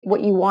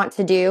what you want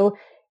to do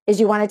is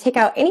you want to take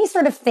out any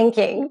sort of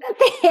thinking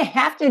that they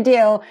have to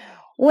do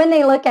when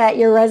they look at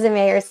your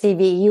resume or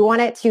CV. You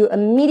want it to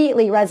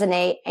immediately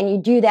resonate, and you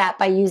do that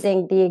by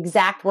using the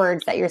exact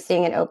words that you're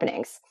seeing in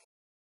openings.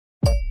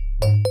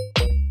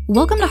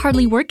 Welcome to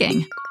Hardly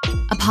Working,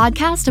 a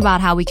podcast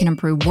about how we can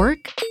improve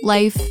work,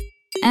 life,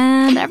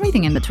 and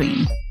everything in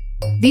between.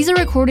 These are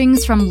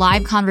recordings from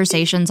live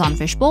conversations on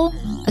Fishbowl,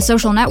 a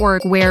social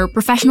network where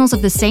professionals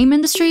of the same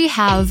industry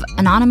have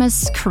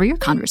anonymous career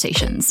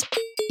conversations.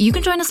 You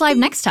can join us live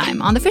next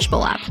time on the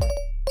Fishbowl app.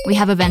 We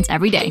have events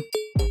every day.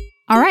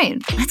 All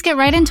right, let's get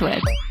right into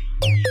it.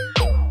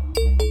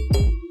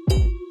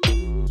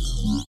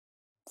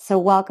 So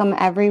welcome,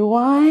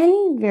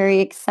 everyone. Very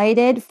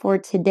excited for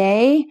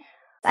today.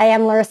 I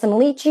am Laurisa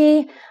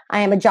Milici.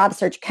 I am a job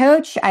search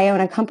coach. I own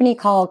a company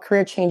called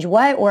Career Change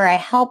What, where I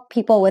help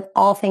people with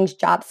all things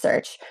job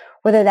search,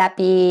 whether that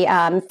be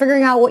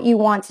figuring out what you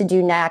want to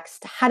do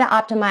next, how to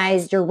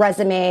optimize your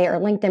resume or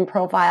LinkedIn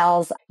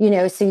profiles,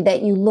 so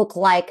that you look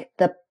like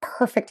the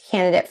perfect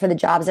candidate for the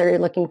jobs that you're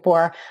looking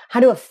for, how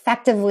to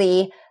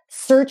effectively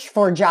search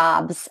for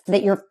jobs,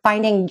 that you're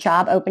finding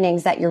job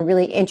openings that you're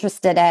really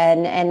interested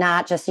in and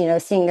not just,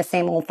 seeing the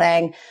same old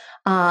thing.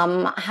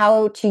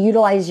 How to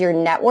utilize your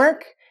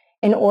network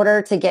in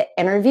order to get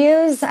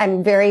interviews.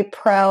 I'm very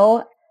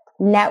pro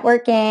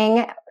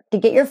networking to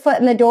get your foot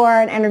in the door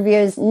in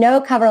interviews.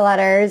 No cover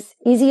letters.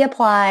 Easy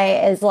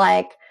apply is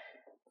like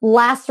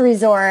last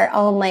resort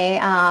only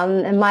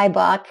in my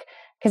book,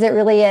 because it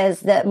really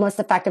is the most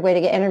effective way to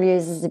get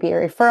interviews is to be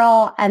a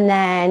referral, and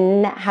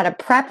then how to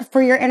prep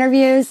for your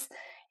interviews.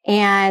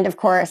 And of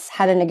course,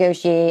 how to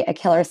negotiate a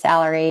killer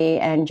salary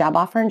and job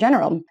offer in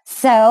general.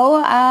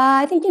 So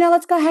I think,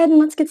 let's go ahead and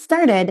let's get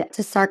started.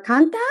 To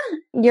Sarkanta,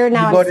 you're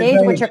now on stage.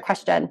 What's your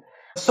question?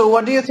 So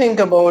what do you think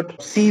about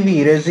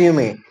CV,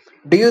 resume?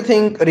 Do you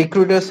think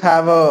recruiters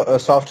have a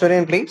software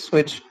in place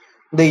which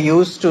they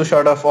use to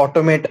sort of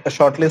automate a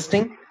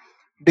shortlisting?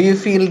 Do you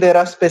feel there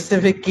are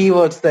specific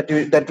keywords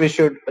that we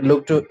should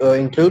look to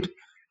include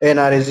in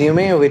our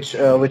resume, which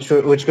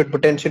could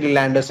potentially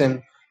land us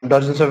in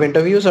dozens of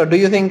interviews? Or do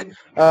you think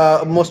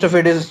most of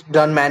it is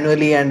done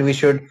manually and we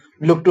should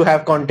look to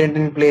have content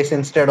in place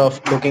instead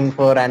of looking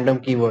for random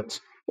keywords?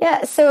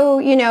 Yeah. So,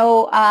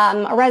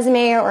 a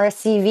resume or a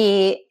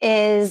CV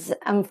is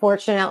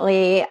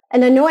unfortunately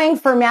an annoying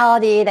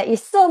formality that you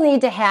still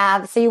need to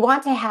have. So you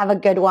want to have a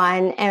good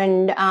one.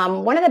 And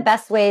one of the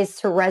best ways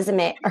to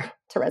optimize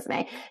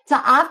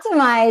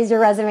your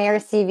resume or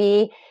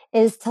CV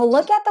is to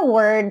look at the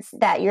words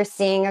that you're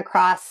seeing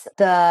across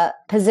the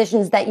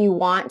positions that you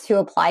want to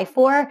apply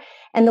for.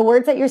 And the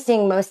words that you're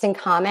seeing most in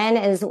common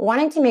is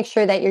wanting to make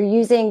sure that you're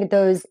using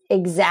those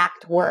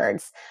exact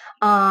words.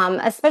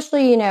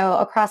 Especially,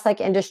 across like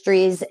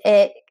industries,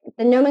 the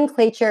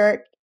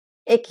nomenclature,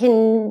 it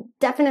can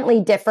definitely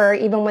differ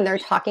even when they're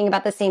talking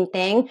about the same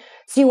thing.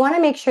 So you want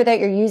to make sure that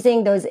you're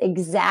using those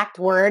exact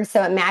words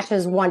so it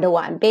matches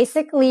one-to-one.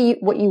 Basically,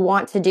 what you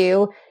want to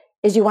do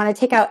is you want to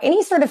take out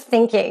any sort of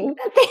thinking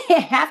that they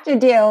have to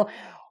do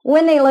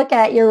when they look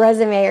at your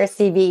resume or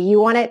CV.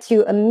 You want it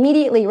to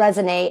immediately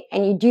resonate,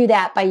 and you do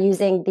that by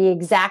using the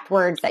exact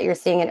words that you're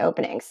seeing in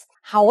openings.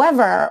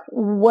 However,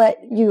 what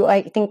you,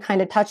 I think,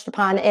 kind of touched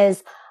upon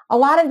is a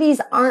lot of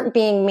these aren't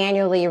being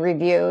manually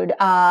reviewed.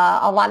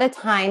 A lot of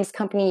times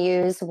companies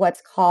use what's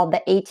called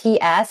the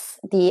ATS,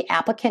 the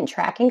applicant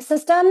tracking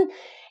system.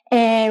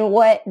 And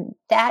what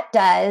that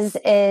does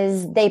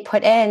is they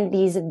put in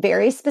these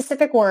very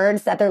specific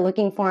words that they're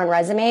looking for in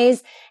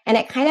resumes, and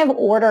it kind of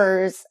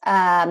orders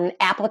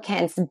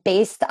applicants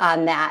based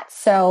on that.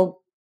 So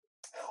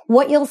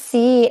what you'll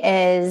see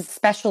is,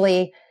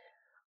 especially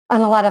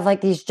on a lot of like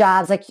these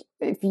jobs, like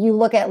if you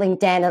look at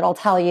LinkedIn, it'll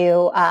tell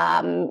you,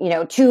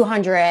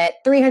 200,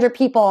 300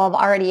 people have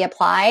already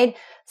applied.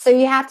 So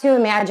you have to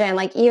imagine,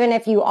 like, even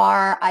if you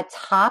are a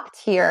top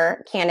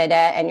tier candidate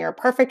and you're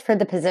perfect for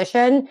the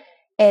position,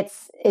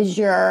 is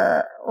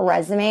your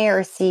resume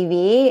or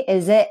CV,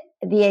 is it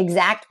the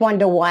exact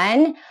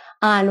one-to-one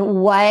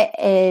on what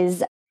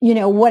is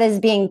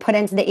being put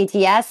into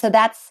the ATS? So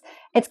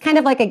it's kind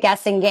of like a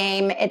guessing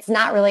game. It's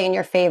not really in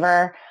your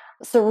favor.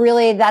 So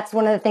really, that's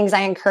one of the things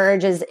I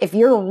encourage is if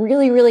you're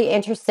really, really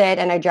interested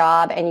in a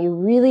job and you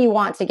really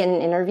want to get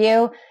an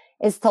interview,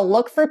 is to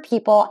look for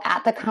people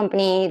at the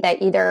company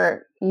that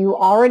either you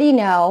already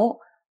know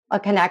a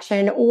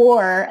connection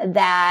or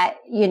that,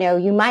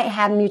 you might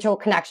have mutual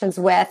connections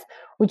with,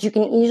 which you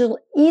can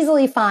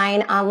easily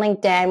find on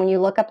LinkedIn. When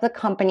you look up the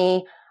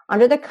company,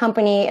 under the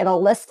company,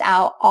 it'll list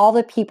out all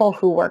the people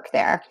who work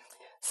there.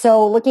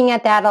 So looking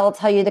at that, it'll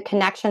tell you the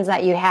connections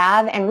that you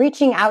have, and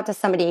reaching out to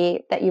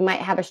somebody that you might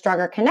have a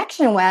stronger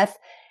connection with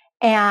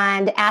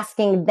and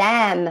asking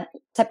them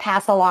to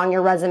pass along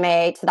your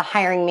resume to the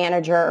hiring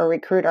manager or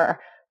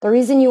recruiter. The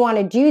reason you want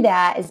to do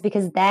that is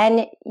because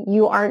then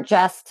you aren't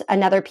just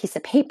another piece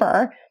of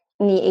paper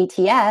in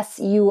the ATS.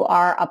 You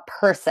are a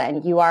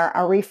person. You are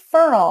a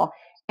referral,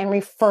 and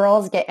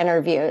referrals get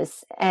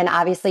interviews. And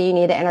obviously you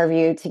need an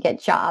interview to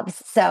get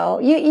jobs. So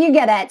you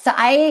get it. So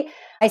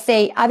I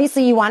say,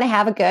 obviously you want to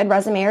have a good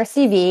resume or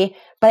CV,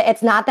 but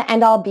it's not the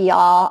end all be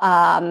all.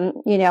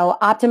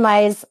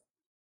 Optimize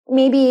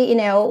maybe,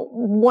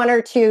 one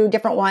or two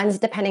different ones,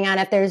 depending on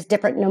if there's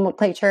different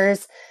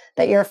nomenclatures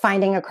that you're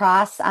finding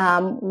across.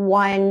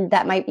 One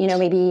that might,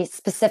 maybe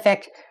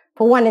specific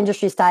for one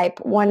industry type,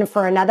 one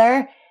for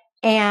another.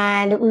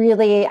 And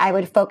really, I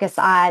would focus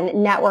on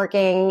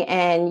networking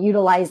and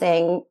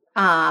utilizing,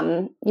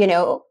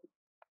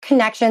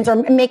 connections or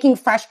making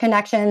fresh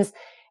connections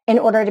in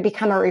order to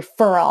become a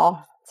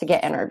referral to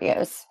get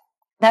interviews.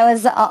 That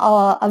was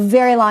a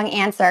very long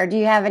answer. Do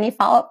you have any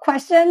follow-up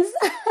questions?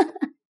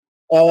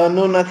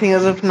 No, nothing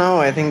as of now.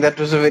 I think that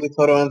was a very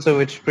thorough answer,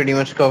 which pretty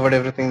much covered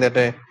everything that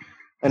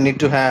I need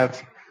to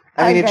have.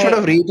 I mean, it sort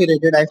of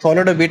reiterated. I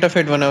followed a bit of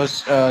it when I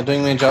was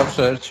doing my job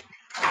search.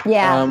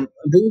 Yeah.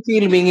 Do you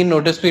feel being in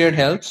notice period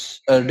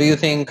helps? Do you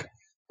think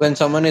when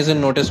someone is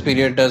in notice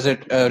period, does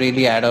it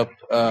really add up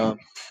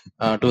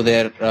to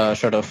their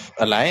sort of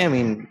ally? I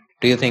mean,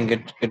 do you think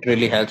it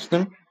really helps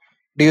them?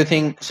 Do you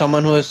think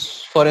someone who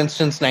is, for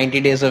instance,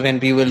 90 days of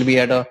NP will be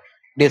at a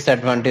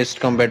disadvantage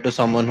compared to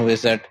someone who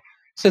is at,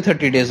 say,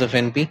 30 days of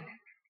NP?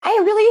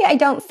 I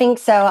don't think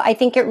so. I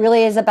think it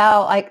really is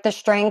about like the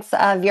strengths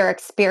of your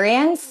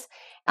experience.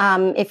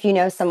 If you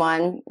know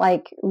someone,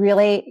 like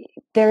really,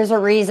 there's a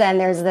reason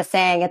there's the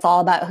saying, it's all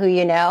about who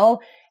you know.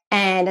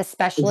 And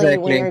especially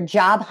when you're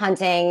job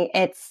hunting,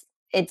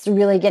 it's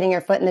really getting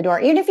your foot in the door.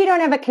 Even if you don't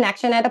have a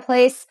connection at a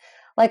place,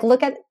 like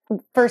look at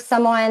for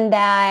someone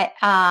that,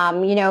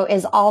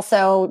 is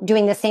also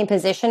doing the same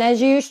position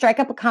as you, strike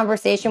up a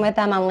conversation with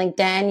them on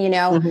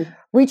LinkedIn,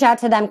 reach out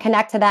to them,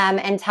 connect to them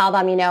and tell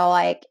them,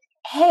 like,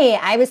 hey,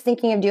 I was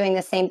thinking of doing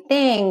the same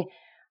thing.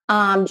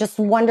 Just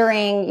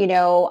wondering,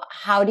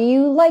 how do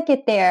you like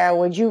it there?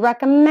 Would you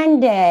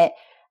recommend it?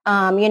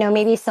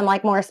 Maybe some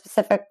like more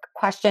specific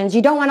questions.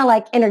 You don't want to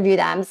like interview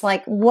them. It's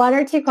like one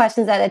or two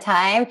questions at a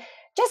time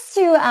just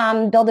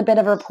to build a bit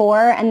of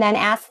rapport and then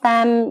ask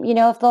them,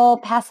 if they'll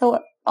pass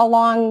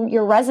along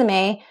your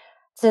resume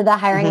to the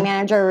hiring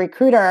manager or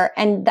recruiter.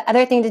 And the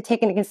other thing to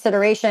take into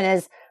consideration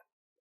is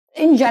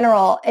in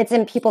general, it's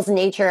in people's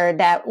nature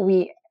that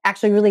we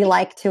actually really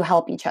like to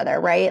help each other,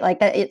 right? Like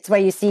that, it's why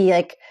you see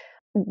like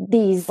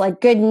these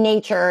like good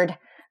natured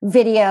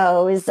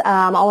videos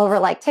all over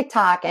like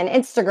TikTok and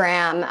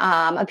Instagram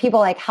of people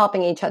like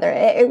helping each other.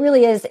 It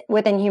really is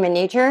within human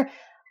nature.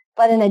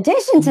 But in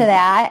addition to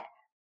that,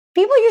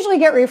 people usually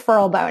get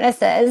referral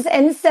bonuses.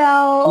 And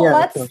so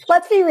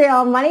let's be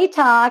real, money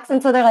talks.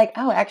 And so they're like,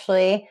 oh,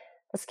 actually,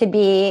 this could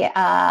be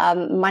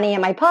money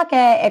in my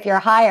pocket if you're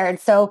hired.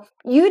 So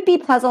you'd be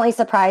pleasantly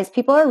surprised.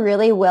 People are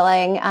really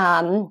willing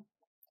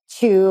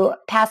to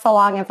pass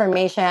along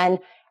information,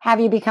 have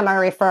you become a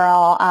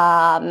referral.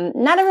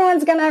 Not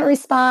everyone's going to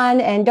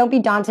respond, and don't be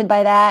daunted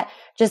by that.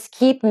 Just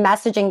keep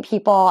messaging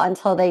people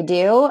until they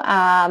do.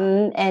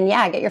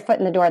 Get your foot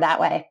in the door that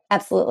way.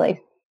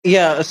 Absolutely.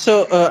 Yeah,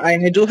 so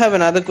I do have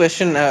another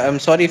question. I'm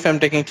sorry if I'm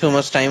taking too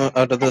much time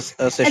out of this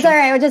session. It's all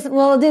right.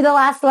 We'll do the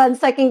last one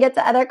so I can get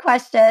to other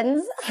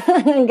questions.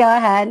 Go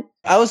ahead.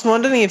 I was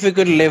wondering if we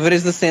could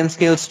leverage the same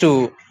skills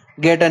to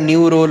get a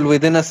new role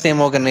within a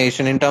same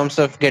organization in terms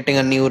of getting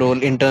a new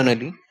role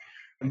internally.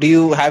 Do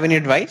you have any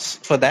advice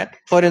for that?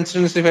 For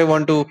instance, if I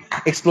want to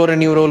explore a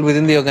new role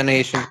within the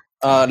organization,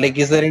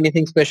 is there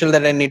anything special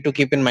that I need to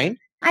keep in mind?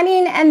 I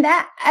mean, and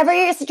that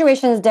every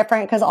situation is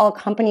different because all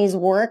companies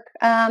work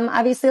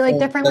obviously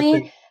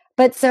differently.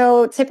 But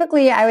so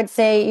typically I would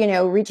say,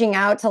 reaching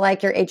out to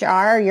like your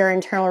HR, your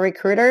internal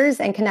recruiters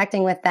and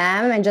connecting with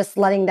them and just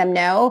letting them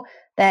know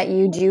that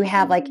you do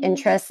have like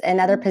interests in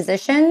other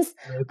positions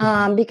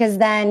because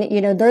then,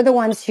 they're the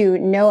ones who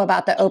know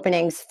about the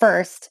openings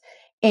first.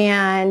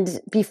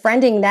 And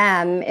befriending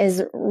them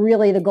is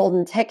really the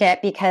golden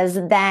ticket because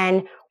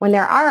then when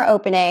there are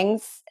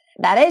openings,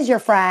 that is your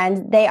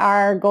friend, they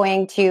are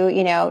going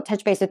to,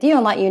 touch base with you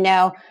and let you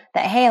know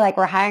that, hey, like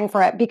we're hiring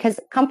for it because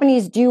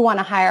companies do want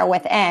to hire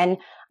within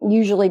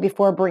usually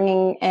before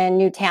bringing in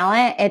new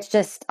talent. It's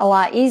just a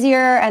lot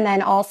easier. And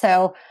then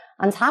also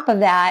on top of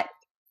that,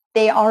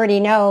 they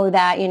already know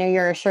that,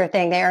 you're a sure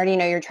thing. They already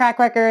know your track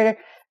record.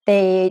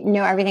 They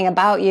know everything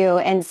about you.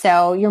 And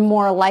so you're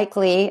more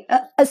likely,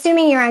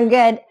 assuming you're on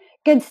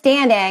good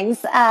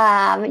standings,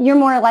 you're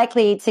more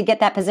likely to get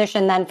that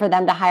position than for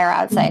them to hire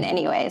outside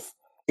anyways.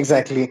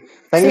 Exactly.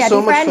 Thank you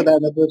so much for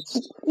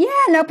that.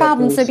 No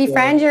problem. So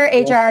befriend your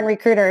HR and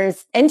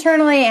recruiters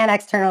internally and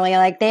externally.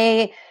 Like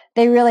they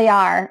really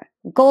are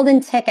golden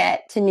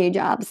ticket to new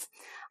jobs.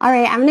 All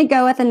right. I'm going to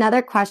go with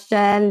another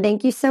question.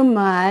 Thank you so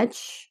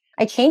much.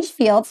 I changed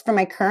fields for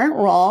my current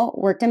role,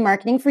 worked in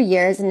marketing for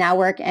years, and now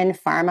work in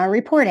pharma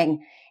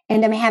reporting.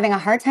 And I'm having a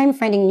hard time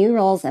finding new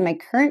roles in my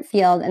current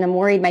field, and I'm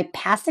worried my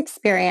past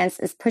experience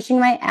is pushing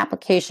my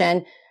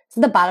application to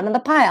the bottom of the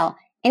pile.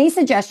 Any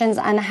suggestions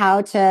on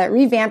how to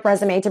revamp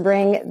resume to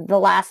bring the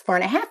last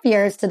 4.5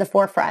 years to the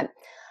forefront?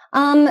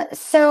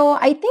 So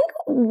I think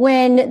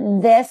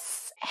when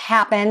this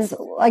happens,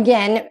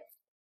 again,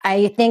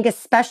 I think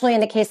especially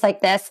in a case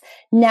like this,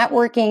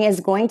 networking is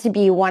going to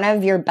be one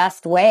of your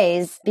best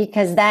ways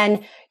because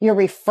then your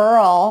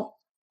referral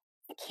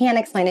can't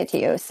explain it to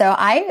you. So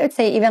I would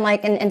say even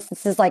like in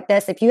instances like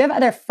this, if you have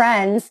other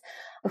friends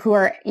who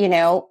are,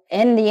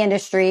 in the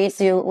industry,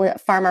 so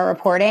pharma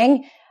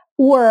reporting,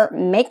 or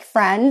make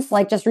friends,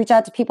 like just reach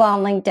out to people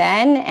on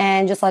LinkedIn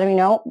and just let them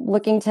know,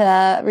 looking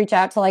to reach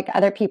out to like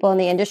other people in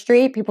the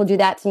industry. People do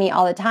that to me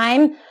all the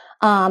time.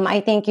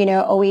 I think,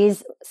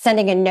 always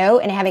sending a note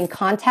and having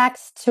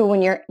context to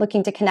when you're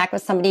looking to connect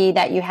with somebody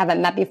that you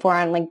haven't met before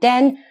on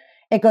LinkedIn,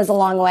 it goes a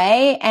long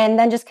way. And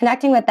then just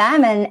connecting with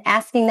them and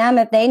asking them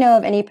if they know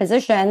of any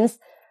positions,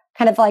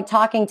 kind of like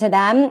talking to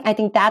them. I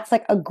think that's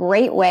like a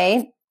great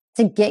way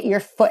to get your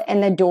foot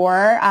in the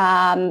door,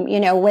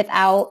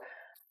 without,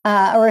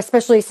 or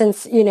especially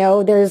since,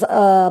 there's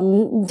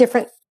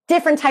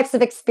different types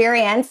of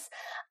experience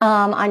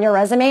on your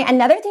resume.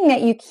 Another thing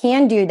that you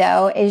can do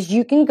though is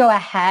you can go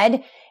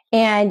ahead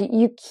and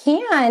you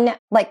can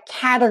like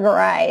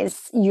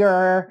categorize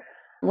your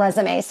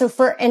resume. So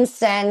for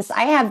instance,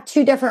 I have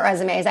two different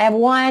resumes. I have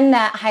one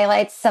that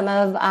highlights some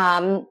of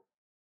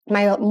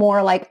my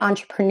more like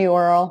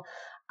entrepreneurial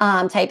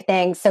type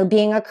things. So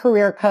being a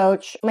career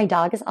coach, my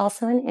dog is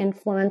also an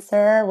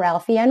influencer,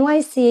 Ralphie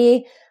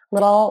NYC,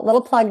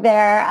 little plug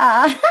there.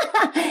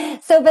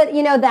 But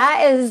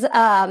that is,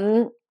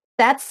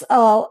 that's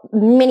a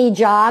mini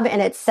job in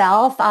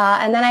itself.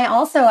 And then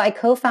I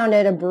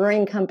co-founded a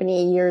brewing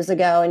company years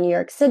ago in New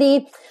York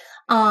City.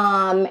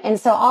 And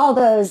so all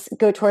those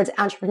go towards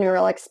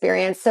entrepreneurial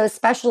experience. So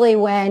especially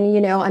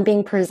when, I'm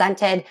being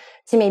presented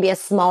to maybe a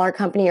smaller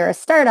company or a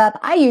startup,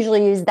 I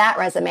usually use that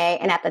resume.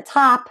 And at the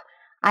top,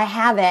 I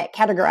have it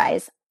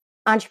categorized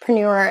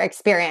entrepreneur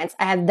experience.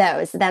 I have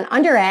those. Then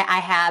under it, I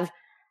have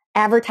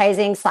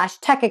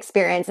advertising/tech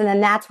experience. And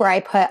then that's where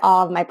I put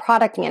all of my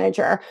product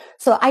manager.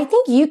 So I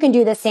think you can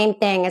do the same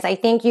thing as I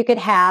think you could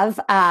have,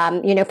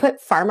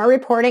 put pharma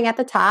reporting at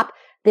the top,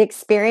 the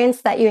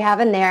experience that you have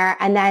in there,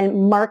 and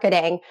then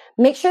marketing.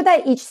 Make sure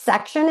that each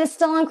section is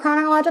still in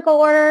chronological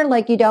order.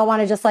 Like you don't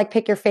want to just like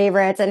pick your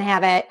favorites and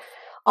have it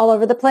all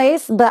over the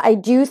place. But I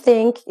do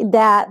think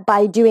that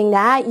by doing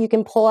that, you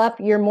can pull up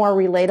your more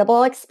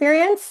relatable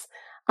experience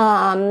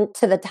to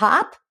the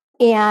top.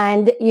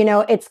 And,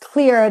 it's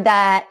clear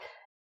that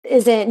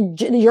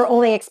isn't your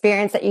only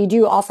experience, that you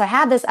do also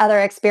have this other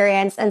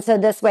experience. And so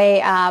this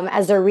way,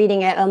 as they're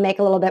reading it, it'll make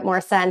a little bit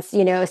more sense,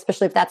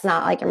 especially if that's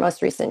not like your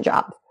most recent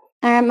job.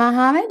 All right,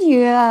 Mohammed,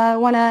 you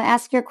want to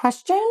ask your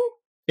question?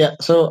 Yeah,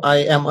 so I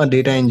am a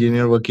data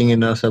engineer working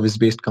in a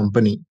service-based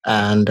company,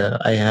 and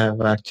I have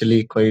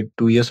actually quite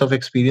 2 years of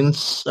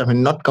experience. I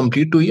mean, not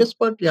complete 2 years,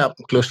 but yeah,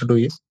 close to 2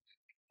 years.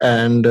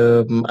 And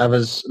I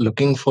was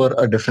looking for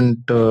a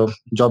different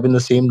job in the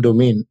same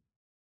domain,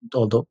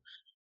 although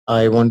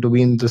I want to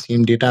be in the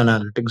same data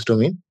analytics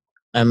domain.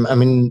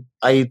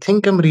 I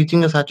think I'm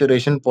reaching a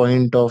saturation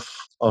point of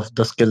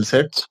the skill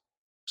sets.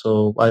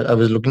 So I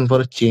was looking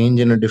for a change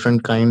in a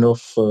different kind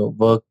of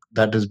work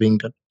that is being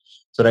done.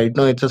 So right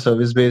now it's a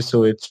service based,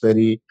 so it's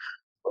very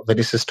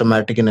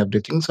systematic in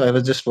everything. So I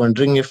was just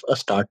wondering if a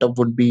startup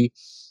would be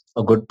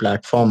a good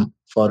platform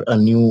for a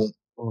new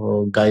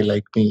guy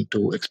like me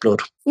to explore.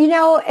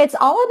 It's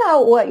all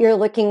about what you're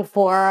looking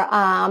for.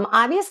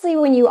 Obviously,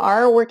 when you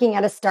are working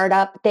at a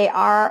startup, they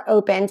are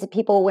open to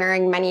people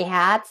wearing many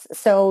hats.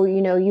 So,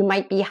 you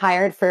might be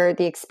hired for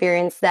the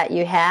experience that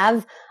you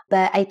have.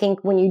 But I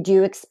think when you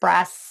do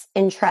express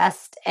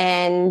interest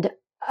and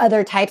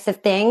other types of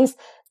things,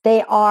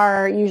 they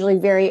are usually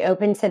very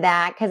open to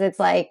that because it's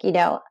like,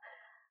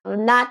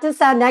 not to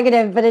sound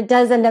negative, but it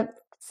does end up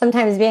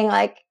sometimes being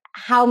like,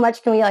 how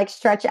much can we like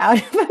stretch out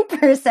of a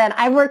person?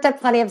 I've worked at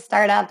plenty of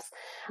startups.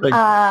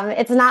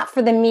 It's not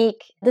for the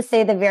meek, to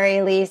say the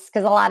very least,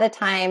 because a lot of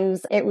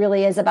times it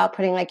really is about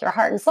putting like your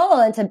heart and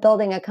soul into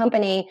building a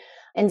company.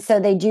 And so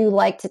they do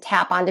like to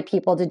tap onto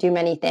people to do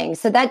many things.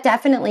 So that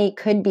definitely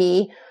could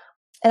be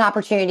an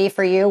opportunity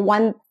for you.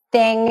 One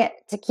thing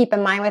to keep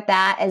in mind with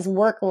that is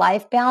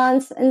work-life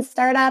balance in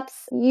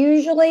startups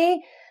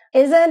usually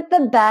isn't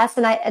the best.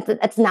 And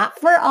it's not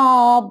for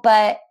all,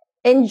 but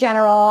in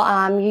general,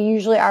 you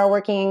usually are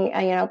working,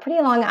 pretty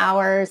long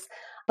hours.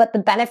 But the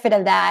benefit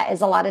of that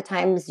is a lot of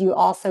times you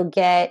also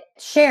get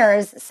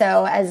shares.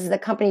 So as the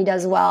company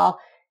does well,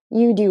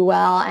 you do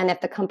well. And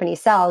if the company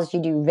sells, you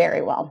do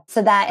very well.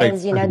 So that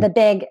is,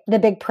 the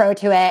big pro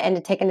to it and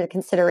to take into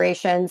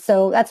consideration.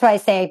 So that's why I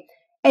say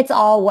it's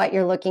all what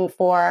you're looking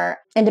for.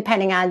 And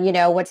depending on,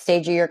 what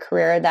stage of your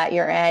career that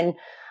you're in.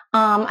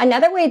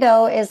 Another way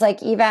though, is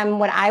like, even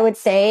what I would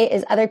say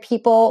is other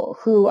people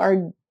who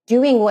are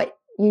doing what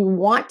you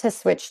want to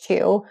switch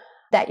to,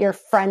 that you're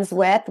friends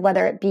with,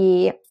 whether it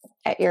be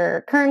at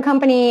your current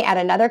company, at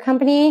another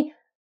company,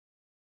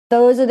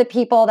 those are the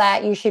people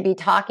that you should be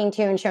talking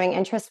to and showing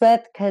interest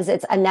with, because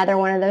it's another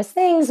one of those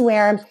things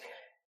where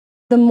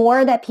the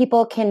more that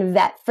people can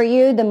vet for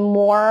you, the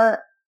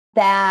more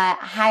that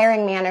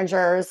hiring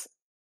managers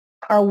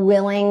are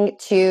willing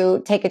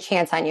to take a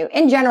chance on you.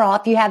 In general,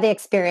 if you have the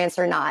experience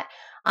or not.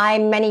 I,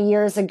 many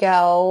years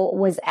ago,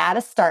 was at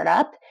a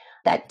startup.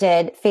 that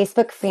did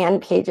Facebook fan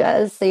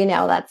pages. So,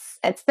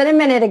 it's been a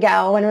minute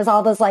ago when it was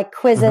all those like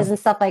quizzes and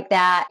stuff like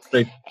that.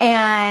 Right.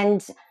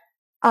 And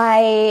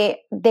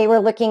they were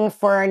looking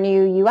for a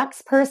new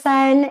UX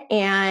person,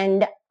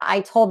 and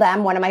I told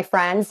them, one of my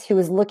friends who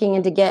was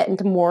looking to get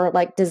into more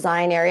like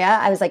design area,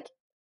 I was like,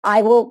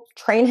 I will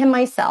train him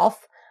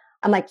myself.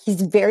 I'm like,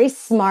 he's very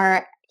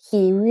smart.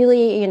 He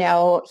really,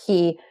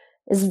 he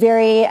is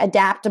very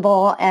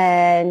adaptable,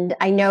 and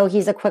I know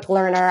he's a quick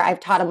learner. I've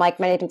taught him like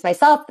many things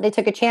myself, but they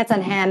took a chance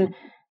on him.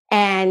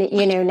 And,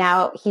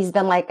 now he's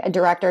been like a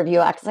director of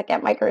UX like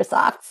at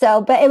Microsoft.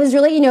 So, but it was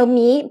really,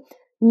 me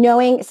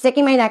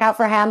sticking my neck out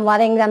for him,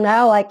 letting them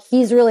know like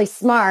he's really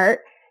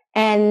smart,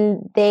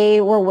 and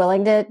they were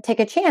willing to take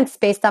a chance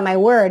based on my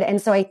word.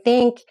 And so I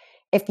think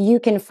if you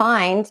can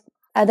find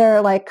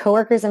other like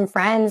coworkers and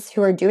friends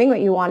who are doing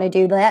what you want to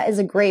do, that is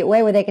a great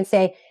way where they can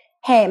say,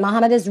 hey,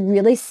 Mohammed is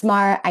really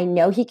smart. I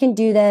know he can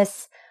do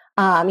this.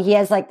 He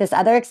has like this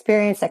other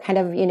experience that kind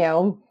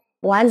of,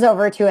 blends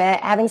over to it.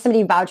 Having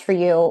somebody vouch for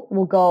you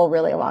will go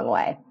really a long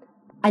way.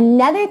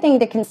 Another thing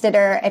to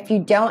consider if you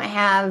don't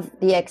have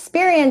the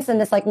experience in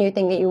this like new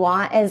thing that you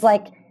want is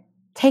like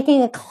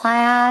taking a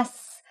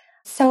class.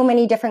 So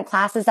many different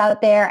classes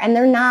out there, and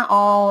they're not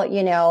all,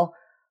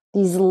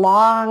 these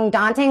long,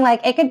 daunting,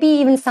 like it could be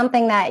even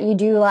something that you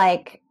do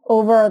like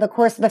over the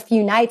course of a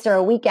few nights or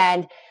a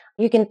weekend.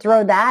 You can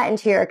throw that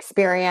into your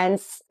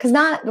experience. Because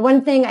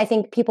one thing I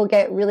think people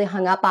get really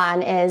hung up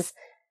on is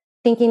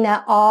thinking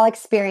that all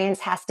experience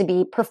has to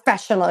be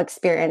professional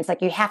experience.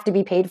 Like you have to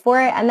be paid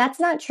for it. And that's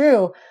not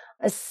true,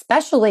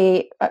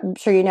 especially, I'm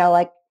sure in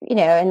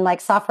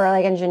like software,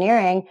 like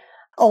engineering,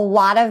 a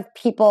lot of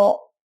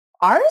people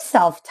are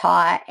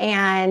self-taught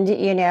and,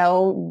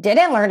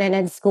 didn't learn it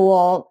in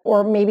school,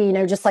 or maybe,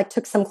 just like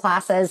took some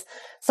classes.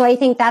 So I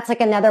think that's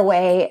like another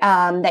way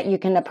that you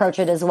can approach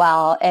it as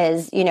well,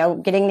 is,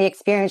 getting the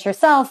experience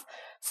yourself.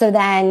 So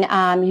then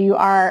you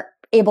are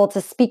able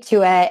to speak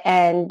to it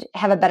and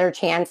have a better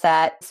chance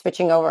at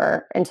switching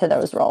over into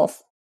those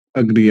roles.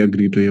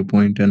 Agree to your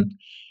point. And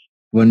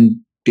one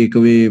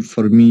takeaway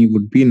for me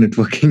would be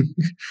networking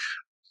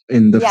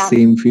in the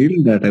same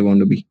field that I want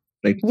to be.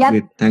 Right. Yep.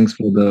 Great. Thanks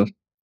for the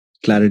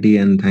clarity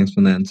and thanks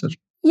for the answer.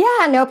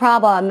 Yeah, no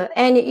problem.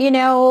 And,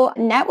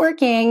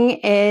 networking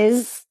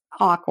is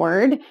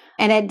awkward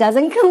and it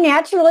doesn't come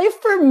naturally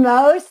for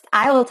most.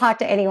 I will talk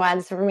to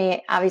anyone. So for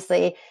me,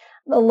 obviously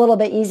a little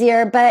bit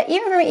easier, but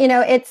even for me,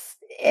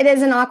 it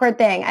is an awkward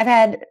thing. I've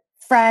had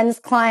friends,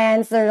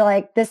 clients, they're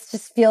like, this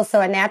just feels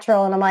so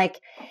unnatural. And I'm like,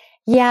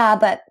 yeah,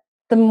 but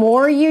the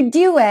more you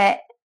do it,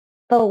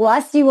 the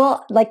less you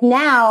will, like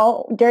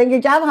now during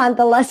your job hunt,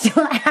 the less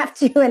you'll have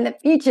to in the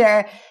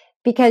future,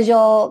 because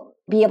you'll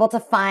be able to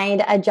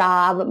find a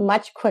job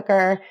much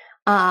quicker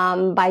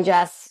by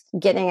just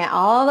getting it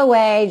all the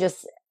way.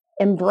 Just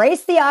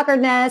embrace the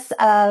awkwardness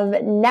of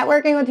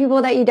networking with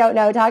people that you don't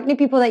know, talking to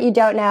people that you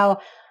don't know,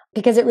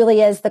 because it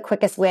really is the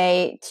quickest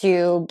way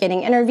to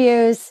getting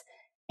interviews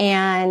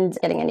and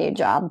getting a new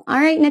job. All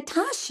right,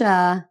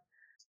 Natasha.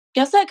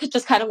 Guess I could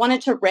just kind of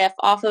wanted to riff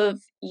off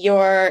of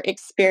your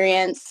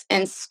experience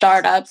in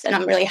startups, and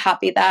I'm really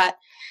happy that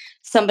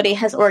somebody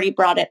has already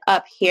brought it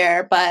up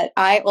here, but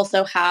I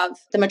also have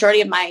the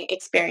majority of my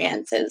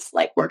experience is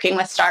like working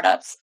with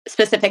startups,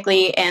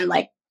 specifically in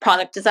like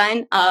product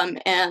design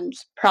and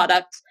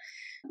product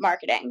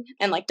marketing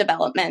and like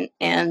development.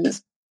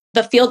 And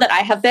the field that I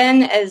have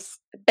been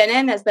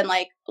in has been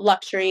like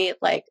luxury,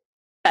 like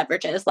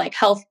beverages, like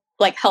health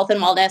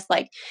and wellness,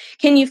 like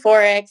Kin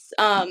Euphorics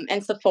and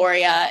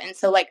Sephoria. And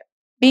so like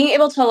being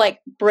able to like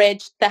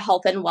bridge the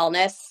health and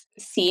wellness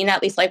scene,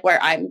 at least like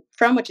where I'm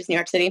from, which is New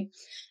York City,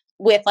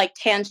 with like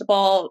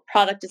tangible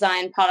product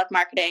design, product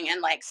marketing,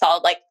 and like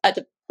solid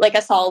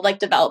a solid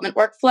development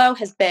workflow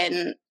has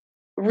been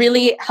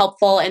really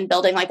helpful in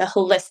building like a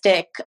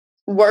holistic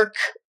work,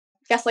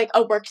 I guess like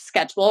a work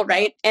schedule,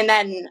 right? And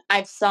then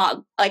I've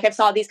saw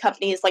these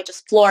companies like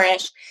just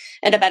flourish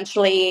and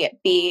eventually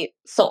be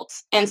sold.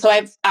 And so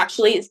I've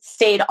actually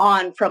stayed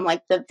on from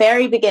like the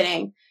very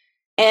beginning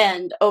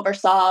and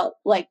oversaw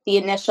like the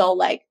initial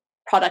like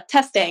product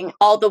testing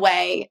all the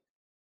way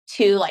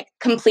to like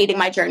completing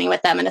my journey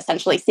with them and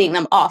essentially seeing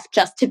them off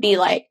just to be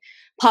like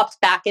popped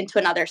back into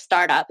another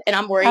startup. And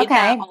I'm worried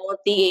that all of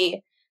the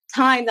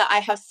time that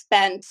I have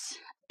spent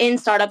in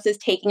startups is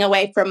taking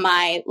away from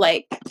my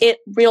like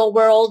real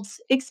world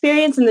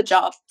experience in the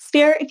job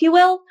sphere, if you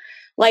will.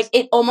 Like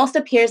it almost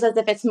appears as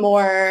if it's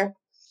more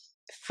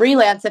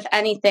freelance, if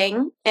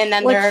anything. And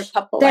then there are a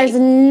couple. There's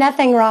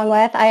nothing wrong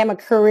with. I am a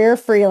career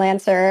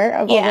freelancer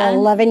of over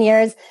 11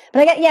 years.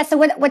 But so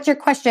what's your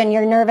question?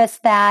 You're nervous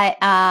that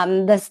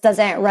this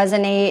doesn't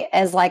resonate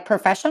as like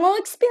professional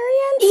experience?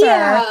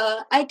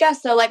 Yeah, I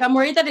guess so. Like I'm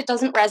worried that it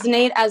doesn't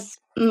resonate as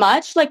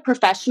much like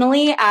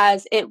professionally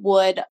as it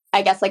would,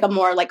 I guess, like a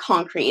more like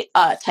concrete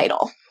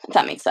title, if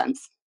that makes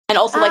sense. And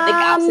also like the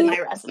gaps in my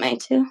resume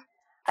too.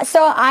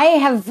 So I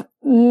have a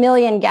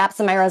million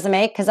gaps in my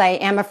resume because I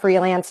am a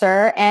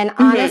freelancer. And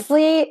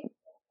honestly,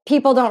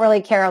 people don't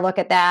really care or look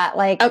at that.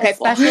 Like, Okay,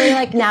 especially cool.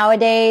 like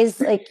nowadays,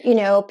 like,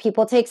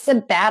 people take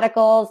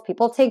sabbaticals,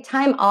 people take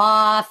time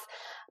off,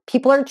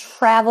 people are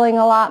traveling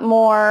a lot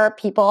more,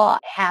 people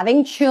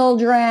having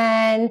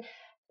children,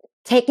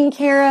 taking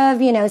care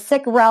of,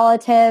 sick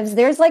relatives.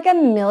 There's like a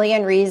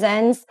million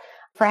reasons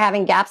for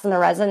having gaps in the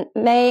resume.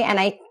 And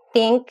I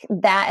think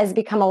that has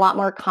become a lot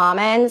more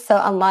common. So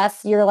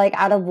unless you're like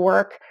out of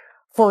work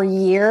for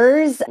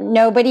years,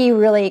 nobody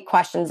really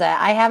questions it.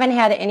 I haven't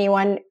had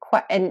anyone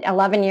in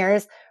 11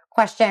 years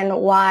question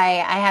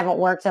why I haven't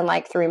worked in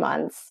like 3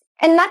 months.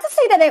 And not to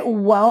say that it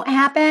won't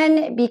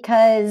happen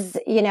because,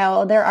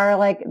 there are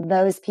like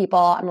those people,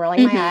 I'm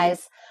rolling my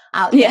eyes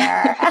out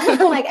there.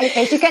 Like, in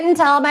case you couldn't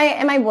tell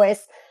in my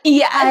voice.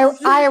 Yes.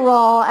 I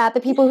roll at the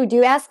people who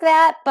do ask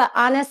that, but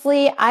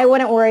honestly, I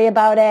wouldn't worry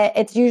about it.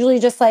 It's usually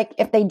just like,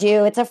 if they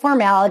do, it's a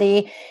formality.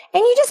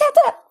 And you just have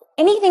to,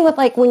 anything with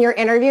like when you're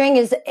interviewing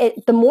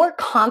the more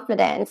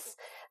confidence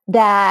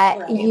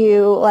that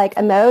you like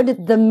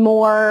emote, the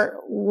more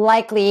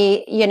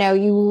likely,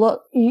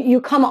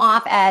 you come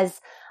off as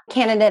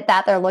candidate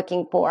that they're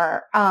looking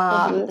for.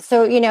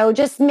 So,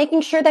 just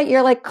making sure that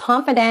you're like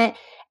confident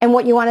in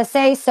what you want to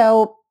say.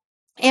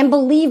 And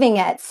believing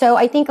it. So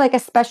I think like,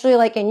 especially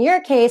like in your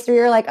case where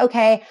you're like,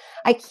 okay,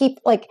 I keep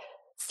like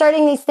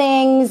starting these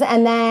things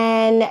and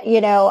then,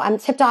 I'm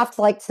tipped off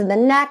to the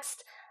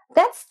next.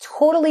 That's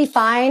totally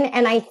fine.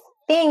 And I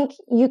think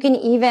you can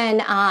even,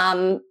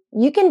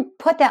 you can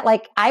put that,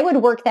 like, I would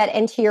work that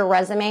into your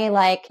resume,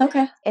 like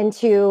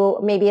into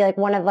maybe like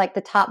one of like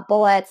the top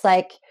bullets,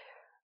 like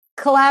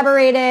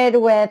collaborated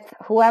with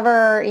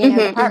whoever,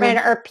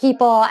 department or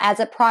people as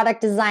a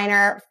product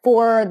designer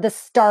for the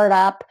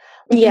startup.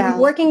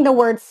 Working the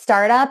word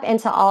startup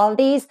into all of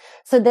these.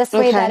 So this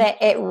way that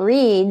it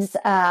reads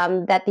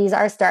that these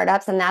are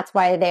startups and that's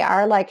why they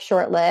are like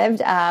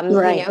short-lived.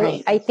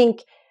 Right. I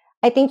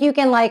think you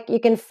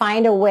can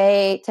find a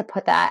way to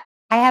put that.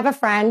 I have a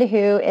friend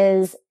who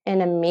is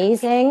an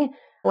amazing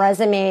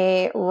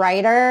resume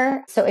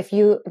writer. So if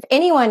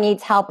anyone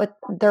needs help with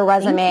their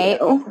resume,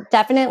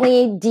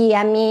 definitely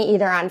DM me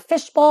either on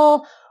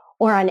Fishbowl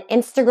or on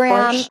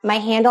Instagram. My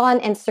handle on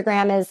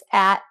Instagram is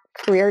at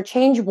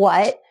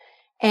careerchangewhat.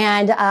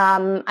 And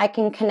I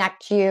can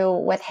connect you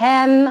with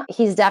him.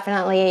 He's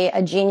definitely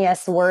a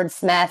genius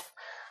wordsmith.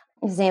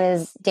 His name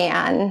is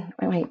Dan.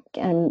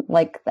 I'm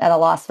like at a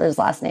loss for his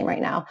last name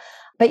right now.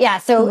 But yeah,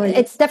 so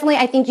it's definitely,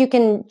 I think you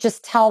can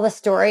just tell the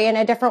story in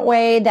a different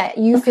way that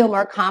you feel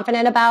more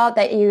confident about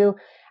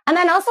and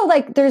then also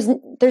like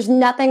there's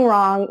nothing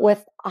wrong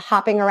with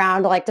hopping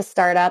around like to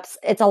startups.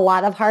 It's a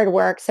lot of hard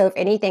work. So if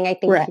anything, I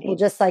think people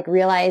just like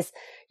realize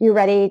you're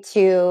ready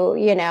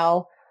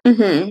to,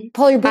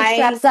 pull your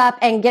bootstraps up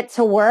and get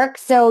to work.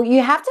 So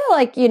you have to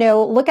like,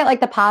 look at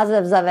like the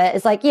positives of it.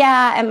 It's like,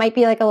 yeah, it might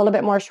be like a little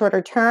bit more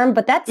shorter term,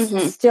 but that's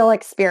still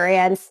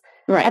experience.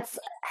 Right. That's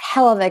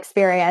hell of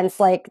experience.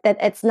 Like that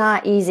it's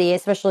not easy,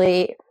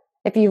 especially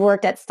if you've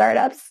worked at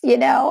startups,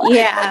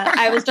 Yeah.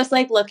 I was just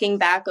like looking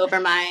back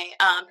over my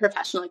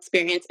professional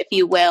experience, if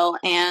you will.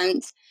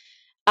 And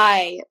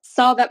I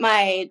saw that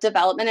my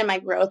development and my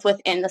growth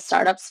within the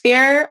startup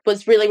sphere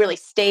was really, really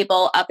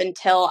stable up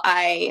until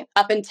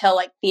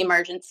like the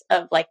emergence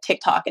of like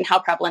TikTok and how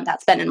prevalent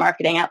that's been in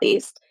marketing, at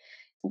least.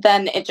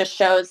 Then it just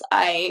shows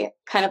I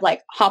kind of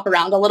like hop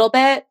around a little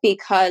bit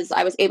because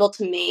I was able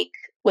to make,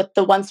 with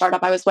the one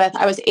startup I was with,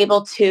 I was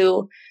able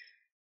to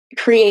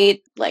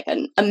create like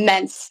an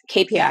immense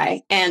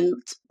KPI and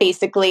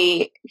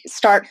basically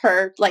start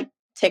her like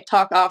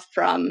TikTok off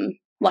from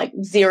like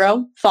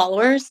 0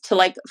 followers to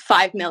like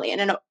 5 million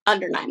in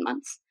under 9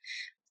 months.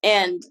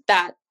 And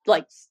that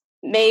like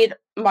made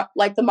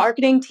like the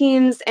marketing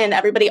teams and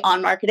everybody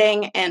on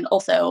marketing and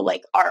also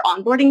like our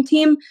onboarding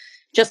team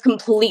just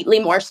completely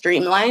more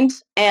streamlined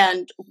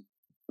and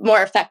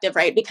more effective,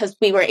 right? Because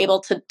we were able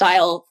to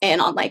dial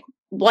in on like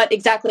what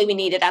exactly we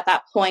needed at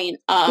that point,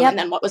 and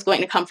then what was going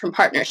to come from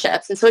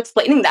partnerships. And so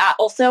explaining that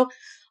also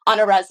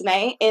on a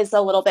resume is a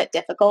little bit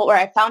difficult, where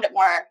I found it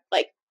more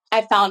like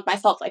I found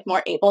myself like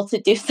more able to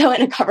do so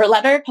in a cover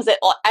letter because it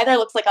either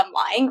looks like I'm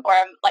lying or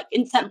I'm like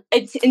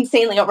it's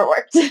insanely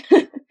overworked.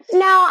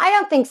 No, I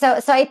don't think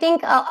so. So I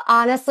think,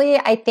 honestly,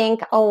 I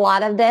think a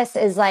lot of this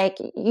is like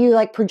you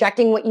like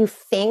projecting what you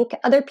think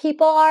other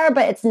people are,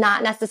 but it's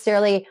not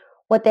necessarily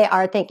what they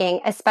are thinking,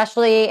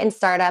 especially in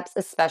startups,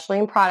 especially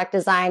in product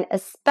design,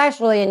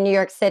 especially in New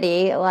York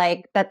City.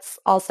 Like that's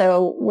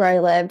also where I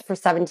lived for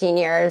 17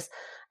 years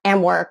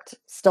and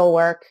still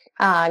work,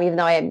 even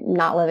though I'm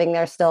not living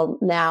there still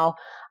now.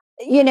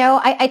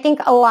 I think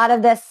a lot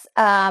of this,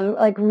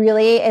 like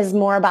really is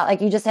more about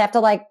like, you just have to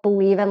like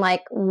believe in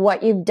like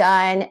what you've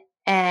done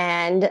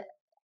and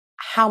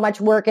how much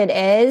work it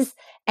is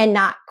and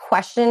not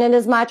question it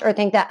as much or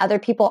think that other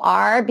people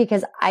are,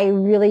 because I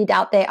really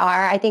doubt they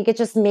are. I think it's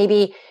just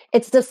maybe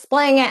it's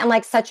displaying it in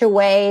like such a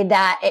way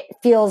that it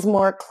feels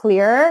more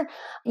clear,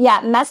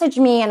 message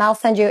me and I'll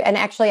send you. And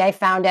actually, I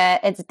found it.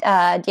 It's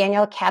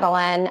Daniel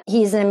Catalan.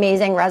 He's an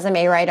amazing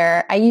resume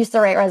writer. I used to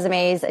write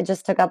resumes. It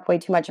just took up way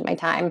too much of my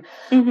time.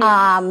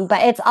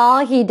 But it's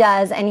all he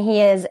does, and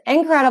he is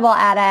incredible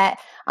at it.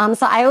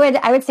 So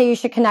I would say you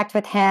should connect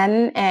with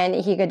him, and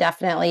he could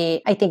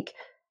definitely, I think,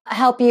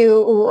 help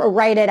you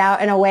write it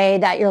out in a way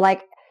that you're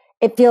like,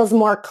 it feels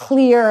more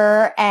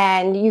clear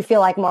and you feel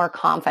like more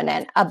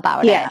confident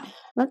about it.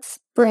 Let's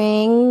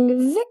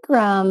bring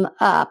Vikram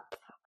up.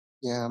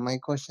 Yeah, my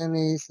question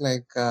is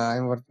like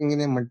I'm working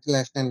in a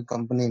multinational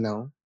company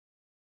now.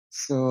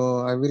 So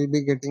I will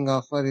be getting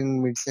offer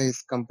in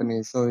mid-sized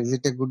company. So is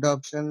it a good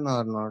option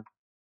or not?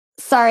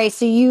 Sorry,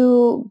 so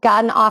you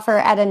got an offer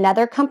at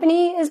another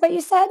company is what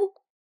you said?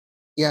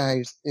 Yeah,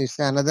 it's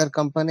another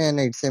company and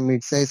it's a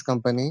mid-sized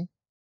company.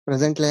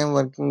 Presently, I'm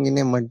working in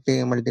a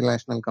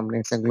multinational company.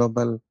 It's a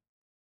global.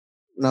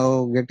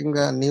 Now getting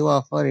a new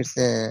offer, it's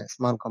a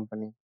small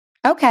company.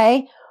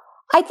 Okay.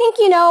 I think,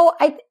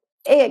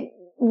 it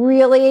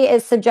really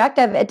is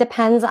subjective. It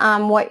depends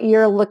on what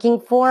you're looking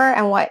for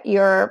and what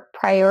your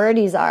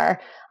priorities are.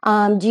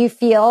 Do you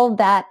feel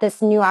that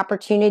this new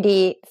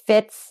opportunity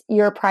fits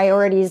your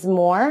priorities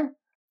more?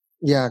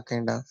 Yeah,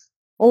 kind of.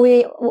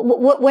 Well,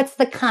 what's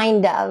the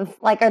kind of?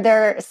 Like, are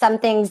there some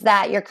things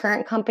that your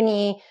current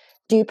company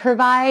do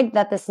provide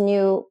that this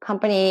new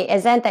company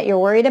isn't, that you're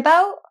worried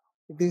about?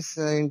 It is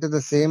into the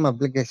same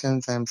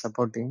applications I'm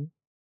supporting.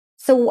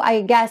 So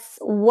I guess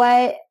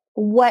what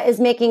is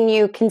making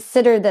you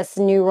consider this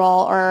new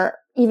role, or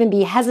even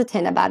be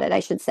hesitant about it,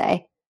 I should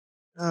say?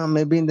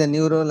 Maybe in the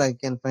new role, I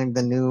can find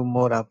the new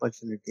more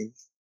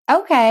opportunities.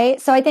 Okay.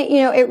 So I think,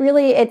 it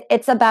really,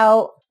 it's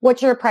about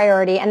what's your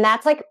priority. And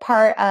that's like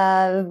part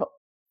of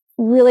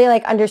really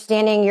like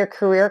understanding your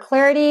career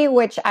clarity,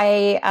 which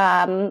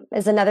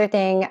is another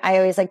thing I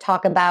always like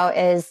talk about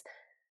is,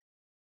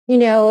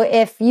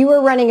 if you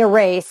were running a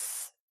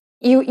race,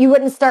 you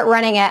wouldn't start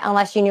running it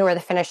unless you knew where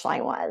the finish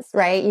line was,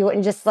 right? You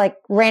wouldn't just like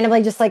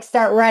randomly just like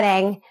start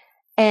running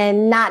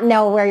and not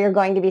know where you're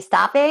going to be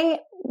stopping.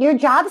 Your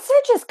job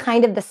search is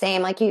kind of the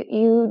same. Like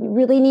you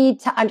really need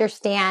to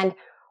understand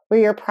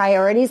where your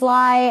priorities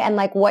lie and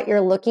like what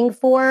you're looking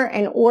for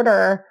in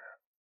order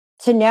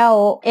to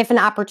know if an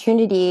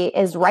opportunity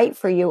is right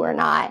for you or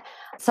not.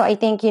 So I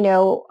think,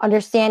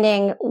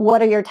 understanding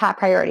what are your top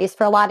priorities.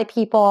 For a lot of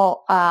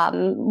people,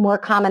 more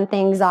common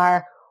things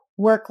are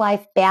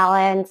work-life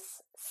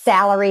balance,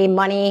 salary,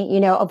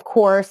 money, of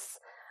course,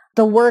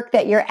 the work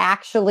that you're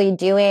actually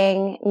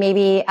doing,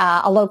 maybe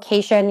a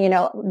location,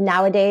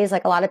 nowadays,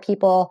 like a lot of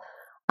people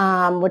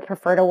would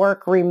prefer to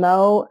work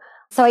remote.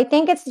 So I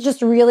think it's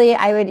just really,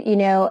 I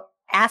would,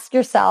 ask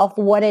yourself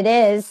what it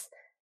is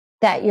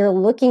that you're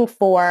looking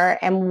for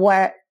and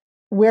where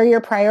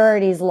your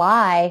priorities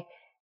lie,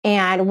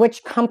 and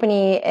which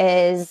company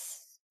is,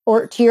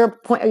 or to your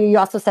point, you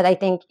also said, I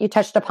think you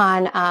touched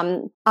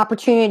upon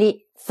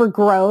opportunity for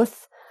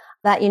growth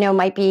that,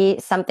 might be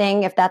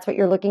something if that's what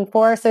you're looking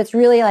for. So it's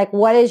really like,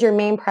 what is your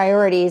main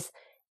priorities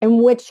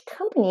and which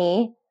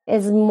company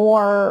is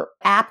more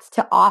apt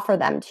to offer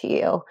them to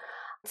you?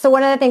 So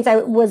one of the things I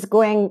was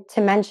going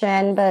to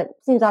mention, but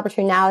seems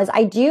opportune now, is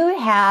I do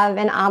have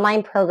an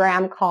online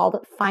program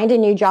called Find a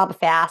New Job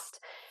Fast.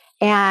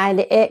 And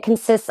it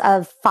consists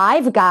of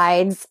 5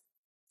 guides.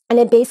 And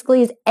it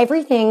basically is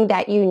everything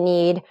that you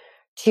need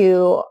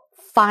to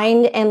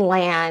find and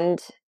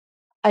land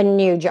a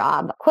new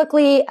job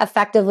quickly,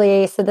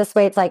 effectively. So this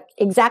way it's like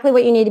exactly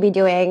what you need to be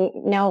doing.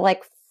 No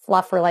like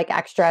fluff or like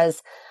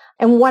extras.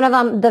 And one of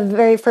them, the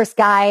very first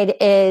guide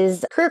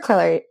is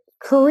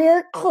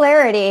career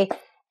clarity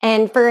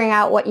and figuring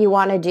out what you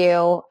want to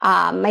do.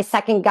 My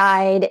second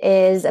guide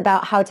is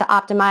about how to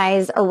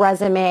optimize a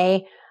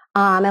resume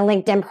and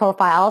LinkedIn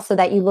profile so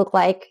that you look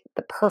like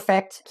the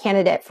perfect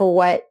candidate for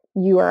what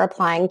you are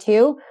applying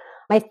to.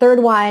 My third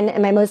one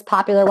and my most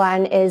popular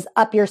one is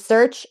Up Your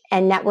Search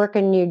and Network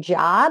a New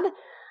Job.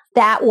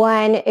 That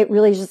one, it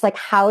really is just like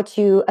how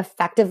to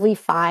effectively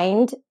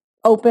find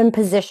open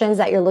positions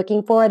that you're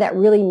looking for that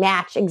really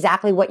match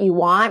exactly what you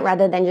want,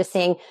 rather than just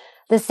seeing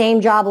the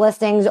same job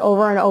listings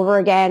over and over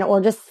again, or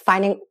just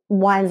finding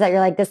ones that you're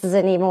like, this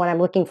isn't even what I'm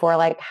looking for.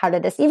 Like, how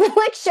did this even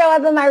like show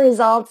up in my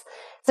results?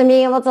 So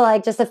being able to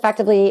like just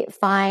effectively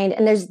find,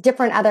 and there's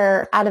different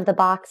other out of the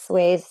box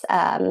ways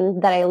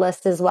that I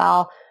list as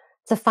well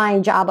to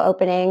find job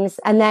openings,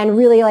 and then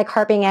really like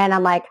harping in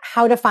on like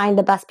how to find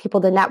the best people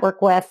to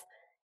network with,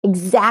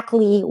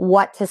 exactly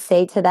what to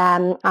say to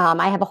them.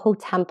 I have a whole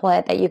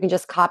template that you can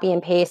just copy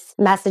and paste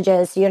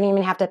messages. So you don't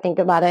even have to think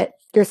about it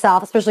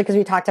yourself, especially because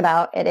we talked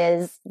about it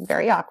is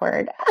very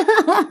awkward.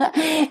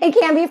 It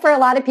can be for a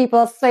lot of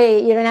people. So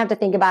you don't have to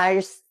think about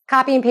it. Just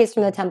copy and paste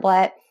from the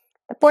template.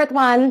 The fourth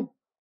one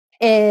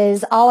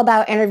is all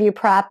about interview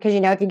prep, because,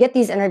 if you get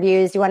these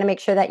interviews, you want to make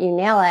sure that you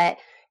nail it,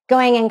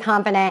 going in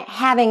confident,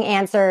 having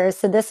answers.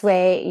 So this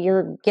way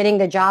you're getting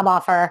the job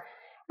offer.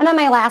 And then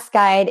my last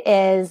guide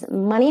is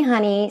Money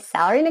Honey,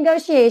 salary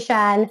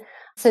negotiation,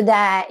 so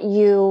that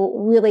you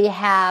really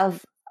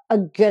have a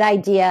good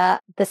idea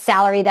the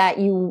salary that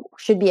you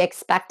should be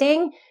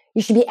expecting,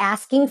 you should be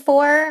asking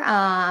for,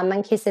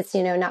 in case it's,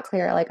 not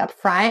clear like up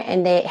front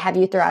and they have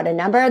you throw out a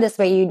number. This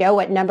way, you know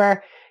what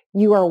number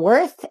you are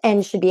worth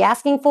and should be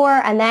asking for,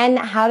 and then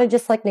how to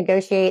just like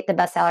negotiate the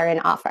best salary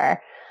and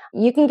offer.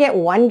 You can get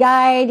one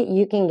guide.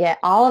 You can get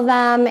all of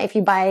them. If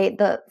you buy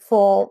the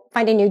full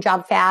Find a New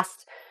Job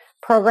Fast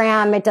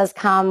program, it does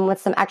come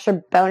with some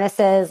extra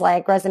bonuses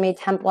like resume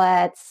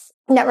templates,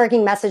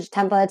 networking message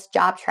templates,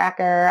 job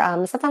tracker,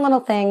 some fun little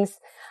things.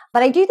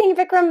 But I do think,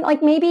 Vikram,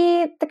 like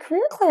maybe the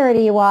career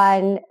clarity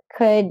one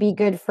could be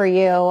good for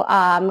you,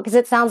 because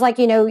it sounds like,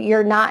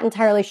 you're not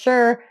entirely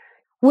sure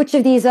which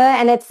of these are,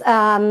 and it's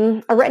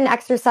a written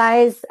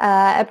exercise.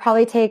 It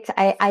probably takes,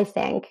 I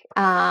think,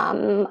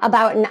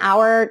 about an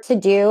hour to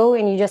do,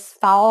 and you just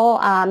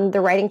follow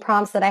the writing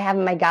prompts that I have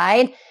in my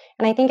guide.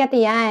 And I think at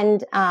the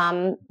end,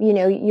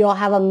 you'll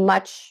have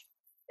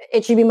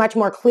it should be much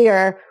more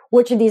clear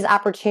which of these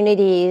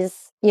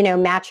opportunities,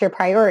 match your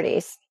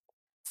priorities.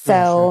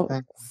 So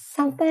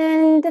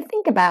something to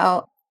think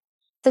about.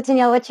 So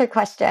Danielle, what's your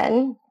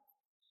question?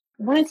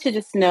 I wanted to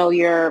just know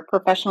your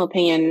professional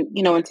opinion.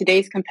 In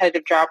today's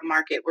competitive job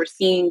market, we're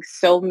seeing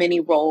so many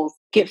roles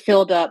get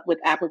filled up with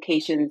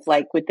applications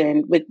with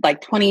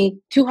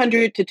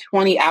 200 to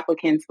 20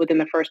 applicants within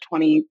the first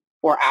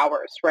 24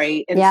 hours,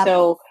 right? And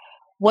so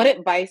what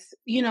advice,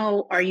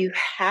 are you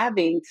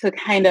having to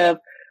kind of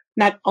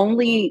not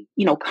only,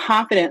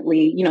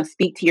 confidently,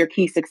 speak to your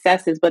key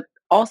successes, but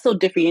also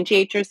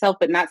differentiate yourself,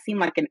 but not seem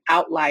like an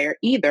outlier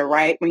either,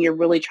 right? When you're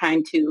really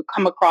trying to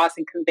come across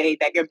and convey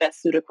that you're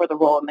best suited for the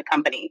role in the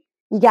company.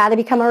 You got to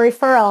become a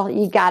referral.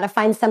 You got to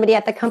find somebody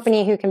at the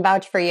company who can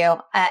vouch for you.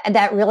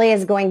 That really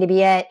is going to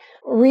be it.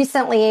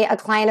 Recently, a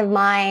client of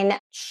mine,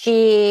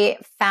 she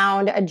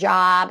found a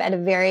job at a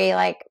very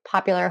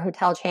popular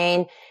hotel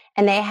chain,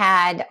 and they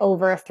had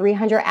over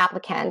 300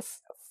 applicants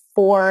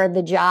for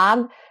the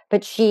job.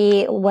 But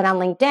she went on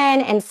LinkedIn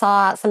and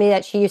saw somebody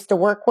that she used to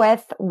work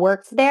with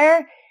worked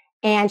there,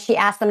 and she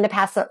asked them to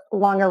pass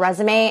along her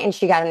resume, and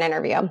she got an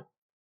interview.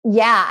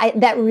 Yeah,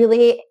 that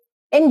really,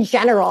 in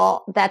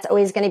general, that's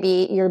always going to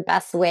be your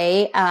best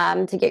way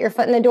to get your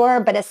foot in the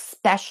door. But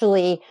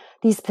especially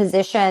these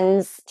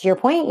positions, to your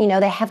point,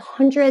 they have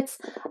hundreds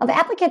of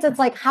applicants. It's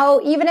like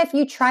even if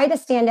you try to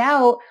stand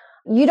out,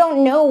 you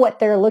don't know what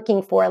they're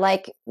looking for.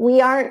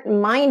 We aren't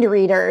mind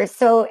readers.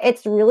 So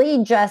it's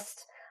really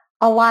just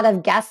a lot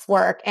of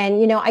guesswork.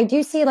 And, I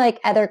do see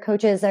other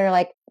coaches that are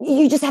like,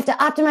 you just have to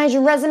optimize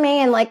your resume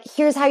and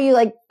here's how you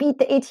beat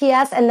the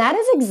ATS. And that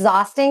is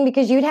exhausting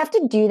because you'd have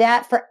to do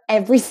that for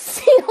every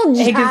single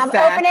job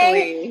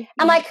opening.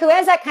 I'm like, who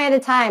has that kind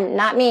of time?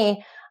 Not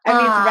me. I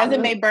mean, it's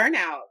resume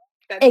burnout.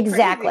 That's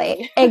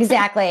exactly.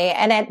 Exactly.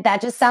 And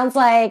that just sounds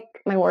like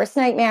my worst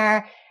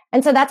nightmare.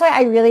 And so that's why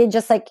I really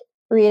just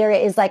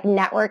reiterate is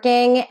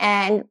networking.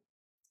 And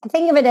the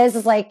thing of it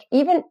is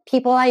even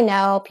people I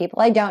know,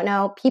 people I don't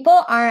know,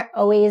 people aren't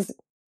always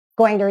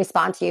going to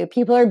respond to you.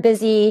 People are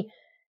busy.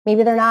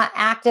 Maybe they're not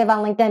active on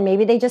LinkedIn.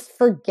 Maybe they just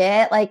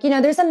forget.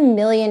 There's a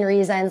million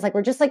reasons.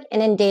 We're just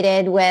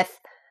inundated with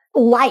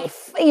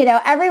life.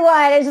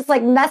 Everyone is just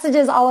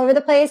messages all over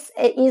the place.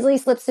 It easily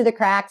slips through the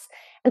cracks.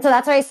 And so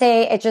that's why I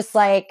say it's just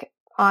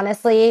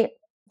honestly,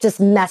 just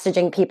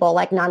messaging people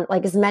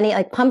as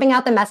many, pumping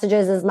out the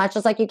messages as much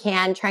as you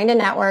can, trying to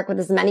network with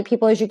as many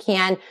people as you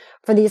can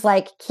for these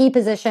key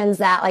positions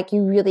that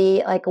you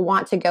really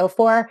want to go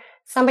for.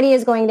 Somebody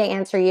is going to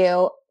answer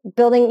you,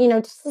 building,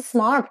 just a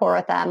small rapport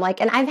with them.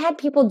 And I've had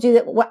people do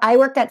that. I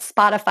worked at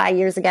Spotify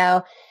years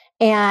ago,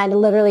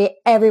 and literally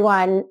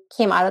everyone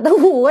came out of the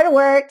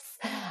woodworks.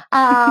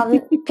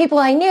 People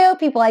I knew,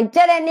 people I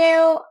didn't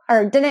know.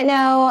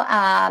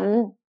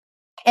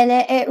 And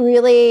it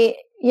really,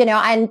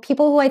 and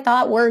people who I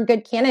thought were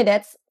good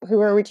candidates who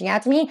were reaching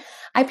out to me,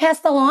 I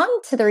passed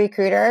along to the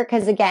recruiter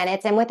because, again,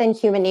 it's within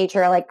human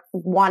nature,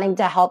 wanting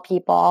to help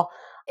people.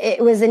 It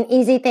was an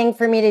easy thing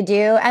for me to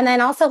do. And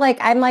then also,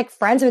 I'm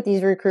friends with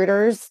these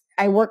recruiters.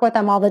 I work with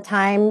them all the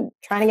time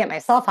trying to get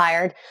myself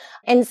hired.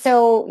 And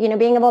so,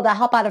 being able to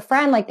help out a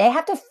friend, they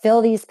have to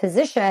fill these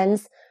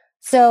positions.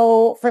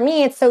 So for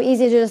me, it's so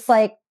easy to just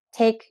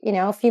take,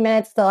 a few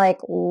minutes to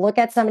look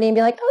at somebody and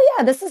be like, oh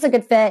yeah, this is a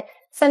good fit.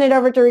 Send it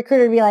over to a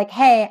recruiter to be like,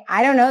 hey,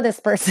 I don't know this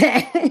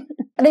person.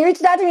 They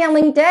reached out to me on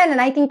LinkedIn and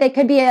I think they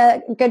could be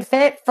a good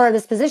fit for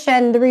this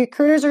position. The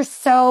recruiters are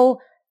so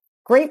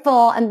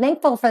grateful and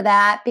thankful for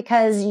that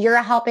because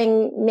you're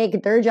helping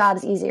make their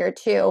jobs easier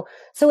too.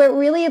 So it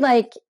really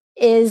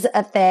is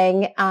a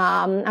thing.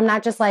 I'm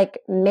not just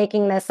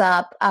making this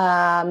up.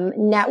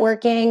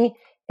 Networking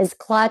is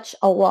clutch.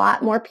 A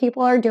lot more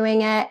people are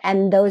doing it.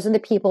 And those are the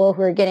people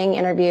who are getting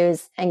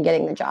interviews and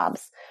getting the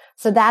jobs.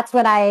 So that's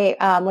what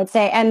I would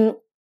say. And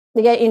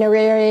to get,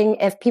 reiterating,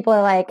 if people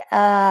are like,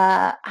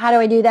 how do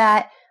I do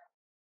that?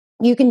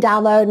 You can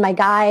download my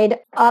guide,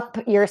 Up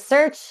Your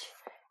Search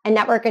and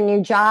Network a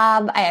New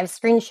Job. I have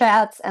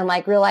screenshots and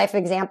real life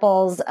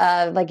examples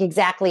of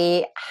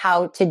exactly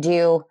how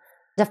to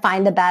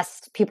find the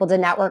best people to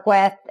network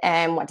with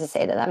and what to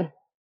say to them.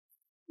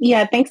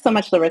 Yeah, thanks so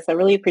much, Laurisa.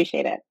 Really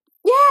appreciate it.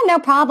 no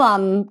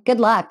problem. Good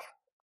luck.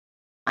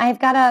 I've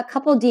got a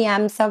couple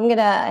DMs, so I'm going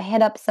to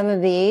hit up some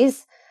of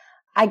these.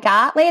 I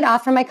got laid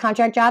off from my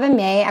contract job in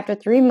May after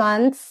 3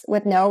 months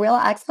with no real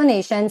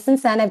explanation.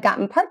 Since then, I've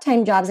gotten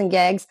part-time jobs and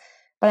gigs,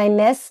 but I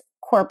miss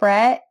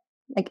corporate,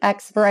 like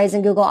X,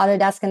 Verizon, Google,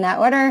 Autodesk in that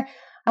order.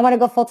 I want to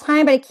go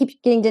full-time, but I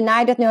keep getting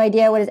denied with no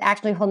idea what is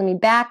actually holding me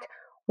back.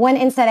 One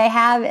insight I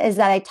have is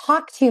that I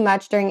talk too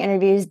much during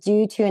interviews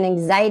due to an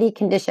anxiety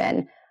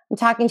condition. I'm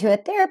talking to a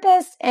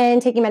therapist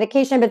and taking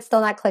medication, but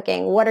still not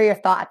clicking. What are your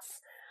thoughts?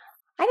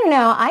 I don't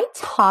know. I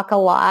talk a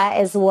lot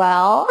as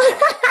well.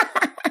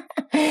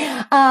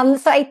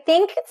 So I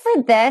think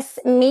for this,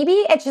 maybe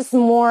it's just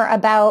more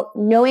about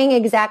knowing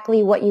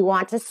exactly what you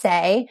want to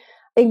say,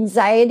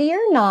 anxiety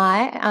or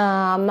not.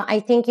 I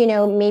think,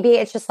 maybe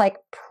it's just like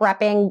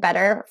prepping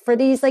better for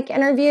these like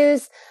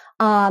interviews.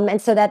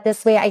 And so that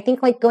this way, I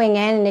think like going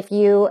in, and if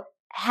you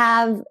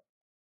have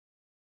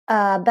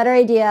a better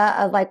idea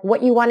of like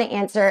what you want to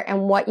answer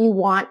and what you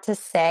want to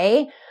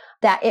say,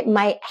 that it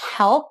might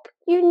help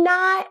you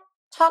not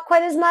talk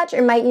quite as much,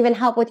 or might even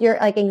help with your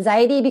like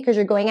anxiety, because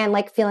you're going in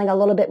like feeling a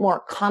little bit more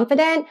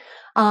confident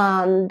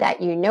that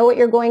you know what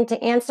you're going to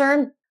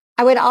answer.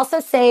 I would also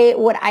say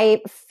what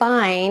I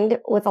find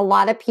with a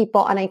lot of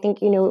people, and I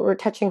think, we were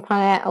touching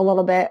upon it a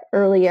little bit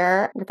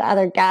earlier with the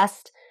other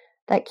guest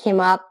that came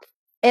up.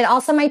 It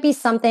also might be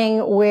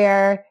something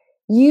where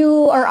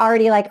you are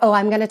already like, oh,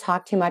 I'm going to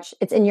talk too much.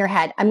 It's in your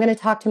head. I'm going to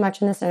talk too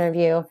much in this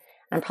interview.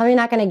 I'm probably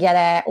not going to get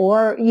it.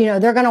 Or,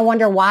 they're going to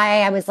wonder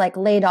why I was like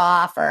laid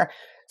off.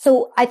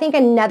 So I think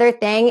another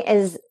thing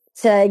is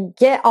to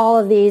get all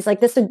of these, like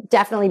this would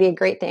definitely be a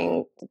great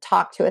thing to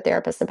talk to a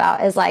therapist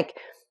about, is like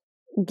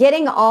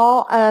getting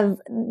all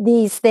of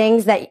these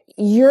things that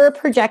you're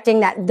projecting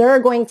that they're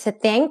going to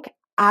think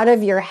out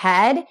of your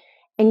head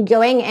and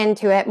going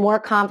into it more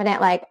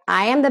confident, like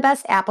I am the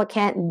best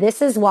applicant.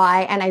 This is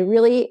why. And I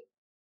really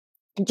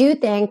do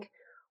think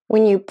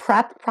when you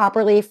prep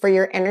properly for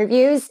your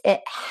interviews,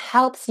 it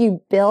helps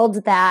you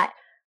build that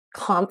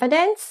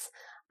confidence.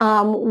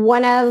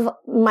 One of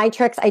my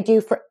tricks I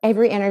do for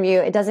every interview,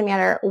 it doesn't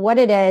matter what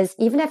it is,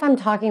 even if I'm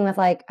talking with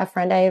like a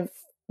friend I've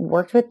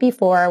worked with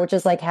before, which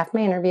is like half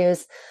my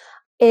interviews,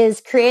 is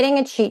creating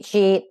a cheat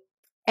sheet.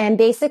 And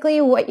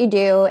basically what you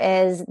do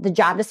is the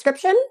job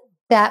description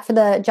that for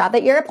the job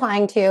that you're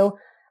applying to,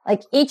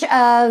 like each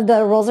of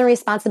the roles and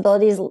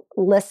responsibilities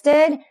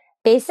listed,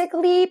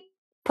 basically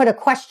put a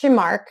question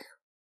mark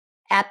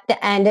at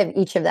the end of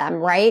each of them,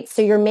 right?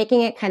 So you're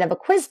making it kind of a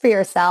quiz for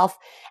yourself.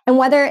 And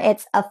whether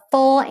it's a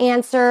full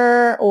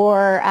answer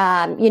or,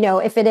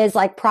 if it is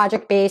like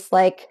project-based,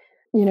 like,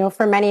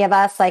 for many of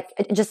us, like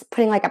just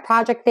putting like a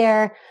project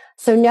there.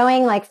 So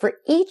knowing like for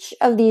each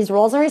of these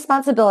roles and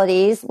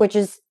responsibilities, which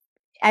is,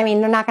 they're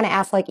not going to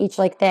ask like each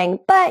like thing,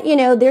 but,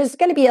 there's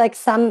going to be like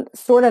some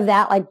sort of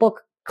that like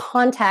book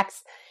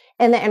context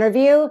in the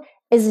interview,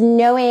 is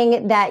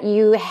knowing that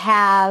you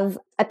have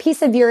a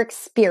piece of your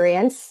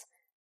experience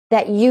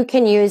that you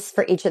can use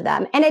for each of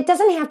them. And it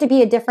doesn't have to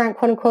be a different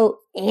quote unquote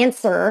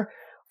answer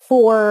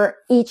for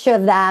each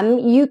of them.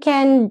 You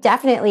can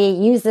definitely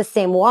use the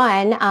same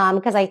one,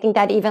 because I think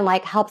that even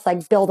like helps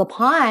like build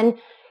upon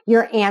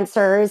your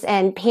answers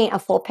and paint a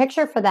full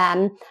picture for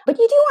them. But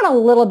you do want a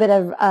little bit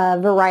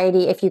of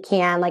variety if you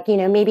can, like,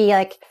 maybe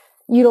like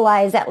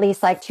utilize at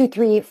least like 2,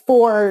 3,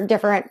 4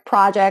 different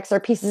projects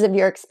or pieces of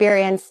your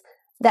experience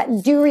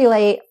that do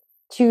relate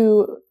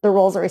to the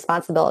roles and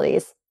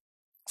responsibilities.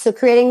 So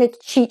creating the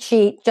cheat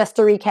sheet, just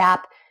to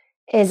recap,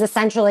 is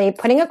essentially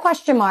putting a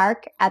question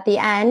mark at the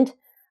end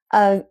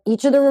of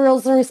each of the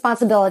roles and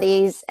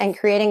responsibilities and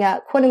creating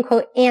a quote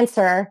unquote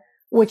answer,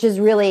 which is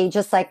really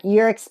just like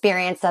your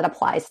experience that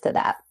applies to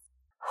that.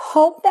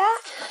 Hope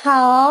that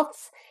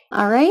helps.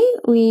 All right.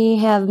 We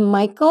have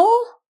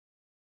Michael.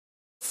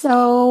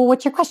 So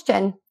what's your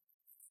question?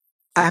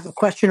 I have a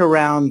question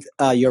around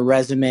your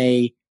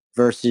resume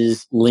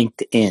versus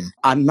LinkedIn.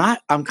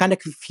 I'm kind of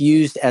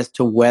confused as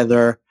to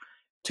whether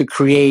to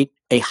create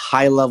a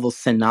high-level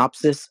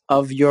synopsis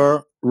of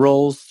your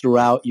roles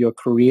throughout your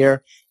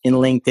career in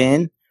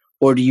LinkedIn,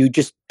 or do you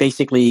just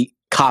basically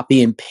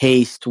copy and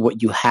paste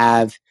what you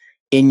have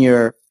in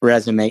your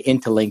resume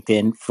into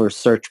LinkedIn for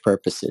search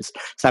purposes?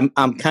 So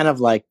I'm kind of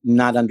like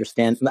not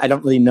understanding. I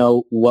don't really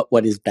know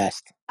what is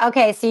best.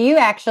 Okay, so you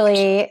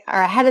actually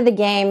are ahead of the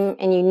game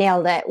and you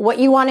nailed it. What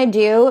you want to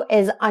do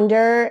is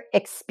under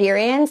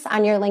experience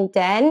on your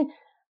LinkedIn,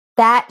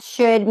 that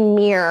should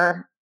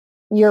mirror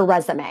your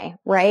resume,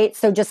 right?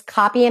 So just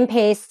copy and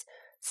paste.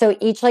 So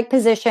each like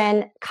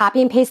position,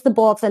 copy and paste the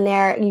bullets in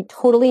there. You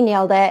totally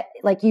nailed it.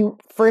 Like you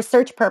for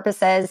search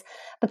purposes.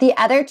 But the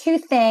other 2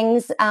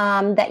 things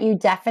that you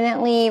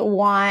definitely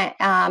want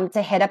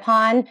to hit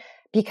upon,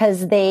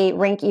 because they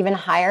rank even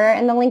higher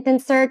in the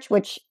LinkedIn search,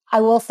 which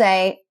I will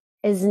say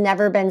has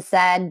never been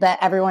said, but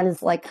everyone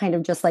is like kind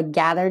of just like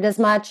gathered as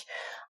much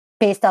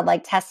based on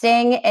like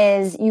testing,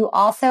 is you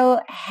also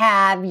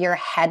have your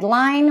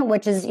headline,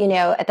 which is,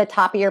 at the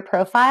top of your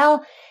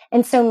profile.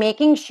 And so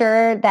making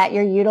sure that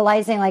you're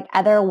utilizing like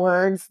other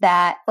words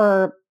that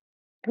are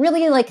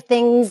really like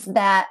things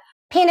that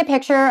paint a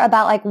picture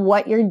about like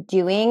what you're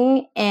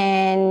doing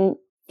in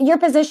your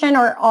position,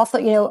 or also,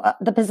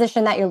 the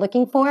position that you're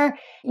looking for.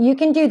 You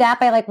can do that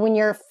by like when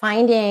you're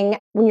finding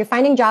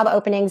job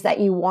openings that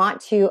you want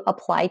to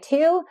apply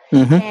to,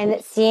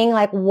 and seeing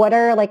like what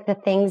are like the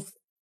things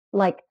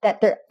like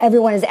that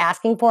everyone is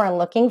asking for and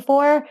looking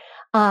for.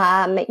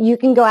 You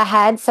can go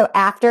ahead. So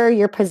after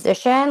your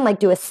position, like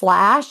do a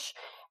slash,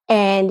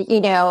 and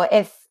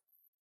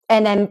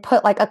and then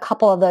put like a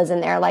couple of those in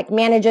there, like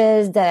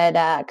manages,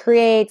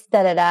 creates,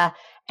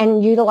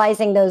 and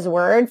utilizing those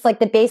words. Like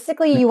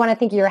basically you want to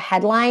think of your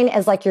headline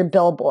as like your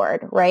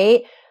billboard,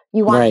 right?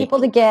 You want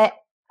people to get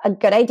a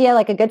good idea,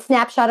 like a good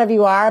snapshot of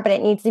you are, but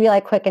it needs to be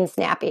like quick and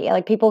snappy.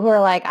 Like people who are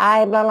like,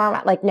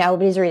 like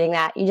nobody's reading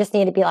that. You just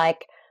need to be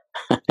like,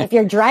 if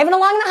you're driving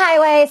along the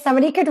highway,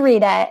 somebody could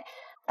read it.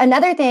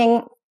 Another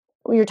thing,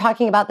 you're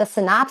talking about the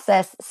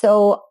synopsis.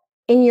 So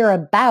in your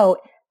about,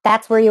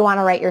 that's where you want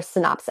to write your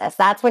synopsis.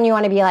 That's when you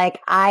want to be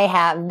like, I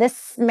have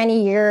this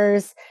many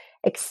years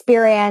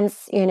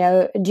experience,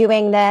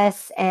 doing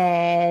this,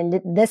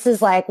 and this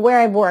is like where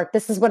I've worked.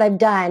 This is what I've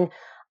done.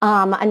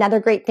 Another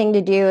great thing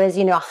to do is,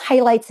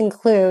 highlights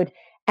include,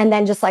 and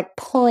then just like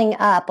pulling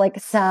up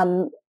like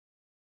some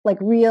like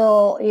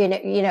real,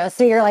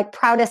 so your like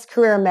proudest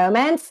career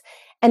moments.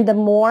 And the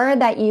more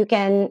that you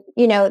can,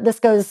 this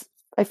goes,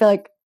 I feel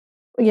like,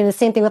 the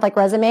same thing with like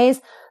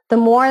resumes, the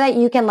more that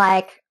you can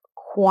like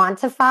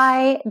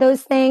quantify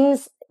those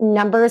things,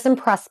 numbers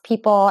impress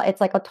people.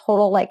 It's like a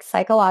total like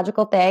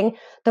psychological thing.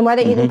 The more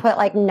that you can put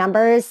like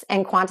numbers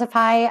and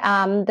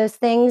quantify those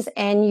things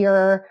in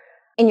your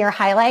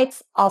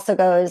highlights also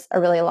goes a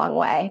really long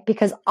way,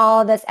 because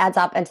all of this adds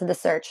up into the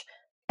search.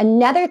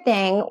 Another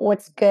thing,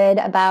 what's good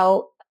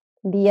about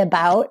the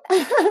about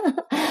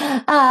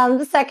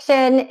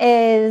section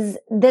is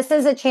this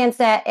is a chance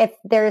that if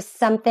there's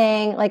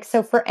something like,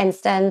 so for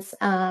instance,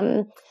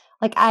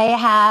 like I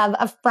have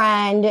a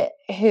friend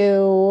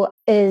who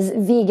is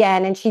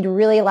vegan and she'd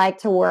really like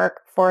to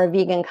work for a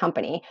vegan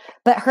company,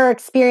 but her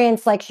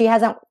experience, like she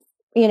hasn't,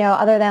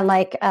 other than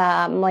like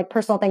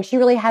personal things, she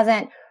really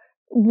hasn't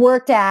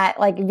worked at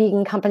like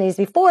vegan companies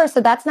before.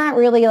 So that's not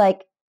really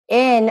like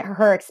in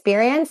her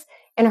experience.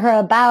 In her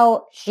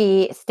about,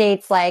 she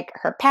states like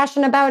her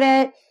passion about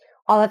it,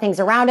 all the things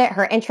around it,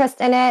 her interest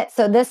in it.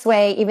 So this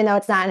way, even though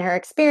it's not in her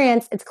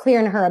experience, it's clear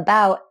in her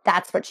about,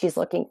 that's what she's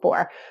looking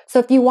for. So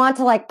if you want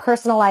to like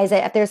personalize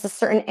it, if there's a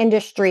certain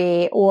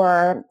industry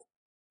or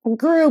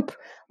group,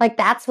 like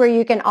that's where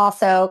you can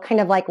also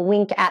kind of like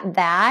wink at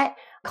that,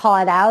 call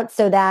it out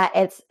so that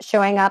it's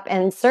showing up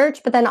in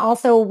search. But then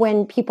also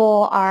when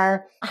people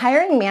are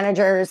hiring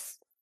managers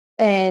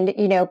and,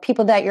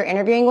 people that you're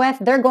interviewing with,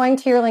 they're going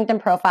to your LinkedIn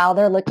profile,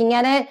 they're looking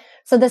at it.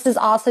 So this is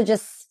also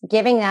just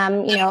giving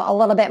them, a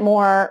little bit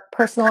more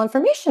personal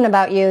information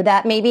about you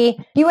that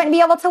maybe you wouldn't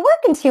be able to work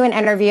into an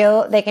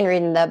interview. They can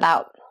read in the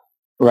about.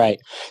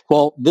 Right.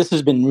 Well, this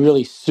has been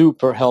really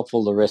super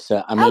helpful,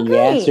 Laurisa. I mean, you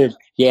answered,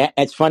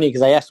 it's funny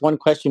because I asked one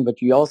question,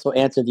 but you also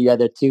answered the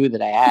other two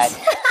that I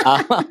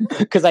had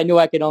because I knew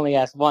I could only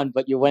ask one,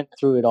 but you went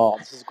through it all.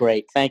 This is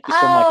great. Thank you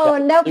so much. Oh,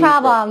 no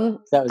problem.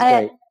 That was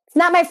great. It's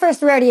not my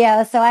first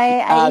rodeo, so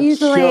I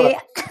usually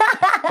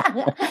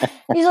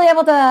usually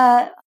able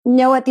to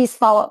know what these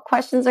follow-up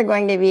questions are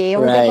going to be.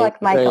 Well, good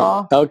luck,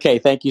 Michael. Right. Okay,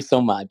 thank you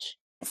so much.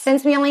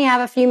 Since we only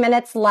have a few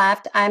minutes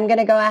left, I'm going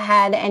to go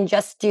ahead and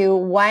just do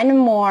one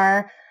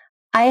more.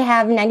 I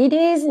have 90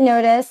 days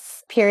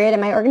notice period in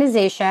my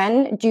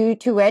organization, due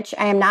to which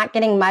I am not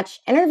getting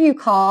much interview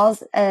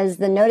calls as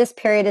the notice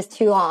period is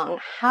too long.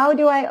 How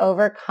do I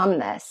overcome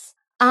this?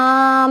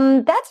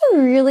 That's a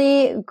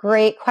really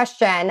great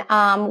question.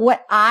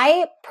 What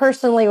I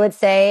personally would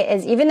say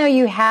is, even though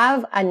you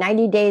have a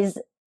 90 days,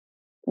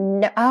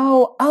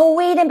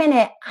 wait a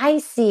minute. I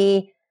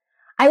see.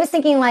 I was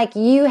thinking like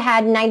you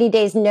had 90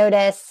 days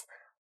notice,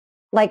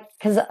 like,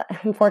 cause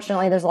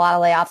unfortunately there's a lot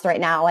of layoffs right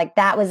now. Like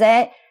that was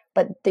it.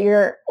 But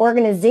your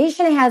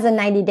organization has a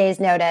 90 days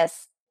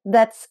notice.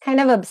 That's kind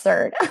of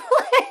absurd.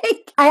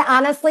 I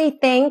honestly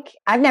think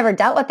I've never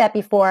dealt with that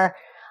before.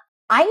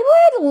 I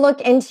would look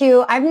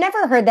into, I've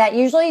never heard that.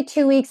 Usually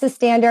 2 weeks is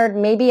standard,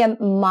 maybe a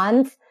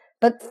month,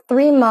 but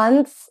 3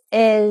 months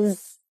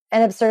is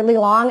an absurdly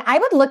long. I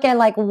would look at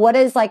like, what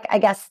is like, I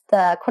guess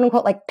the quote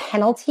unquote like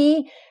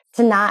penalty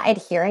to not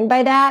adhering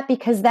by that,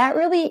 because that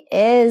really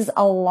is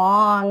a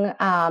long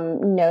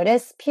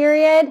notice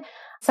period.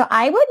 So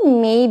I would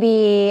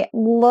maybe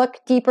look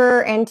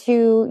deeper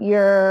into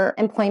your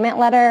employment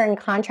letter and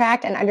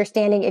contract and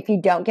understanding if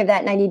you don't give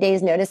that 90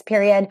 days notice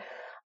period,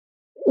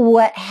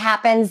 what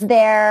happens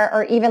there,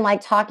 or even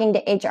like talking to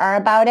HR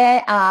about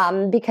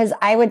it. Because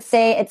I would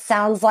say it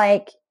sounds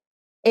like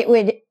it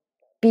would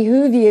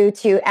behoove you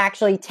to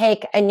actually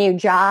take a new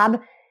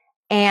job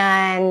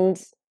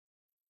and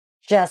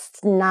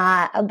just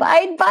not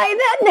abide by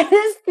that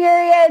notice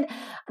period.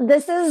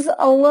 This is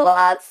a little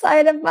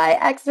outside of my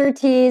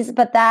expertise,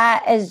 but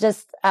that is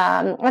just,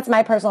 that's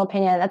my personal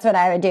opinion. That's what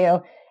I would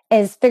do,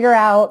 is figure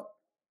out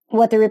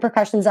what the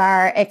repercussions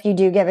are if you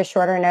do give a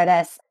shorter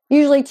notice.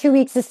 Usually 2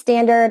 weeks is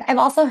standard. I've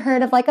also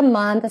heard of like a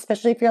month,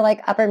 especially if you're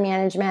like upper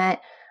management.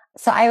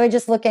 So I would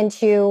just look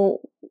into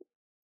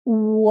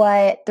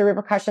what the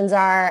repercussions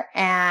are.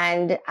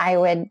 And I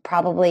would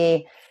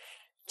probably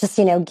just,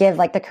 give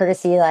like the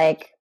courtesy,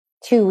 like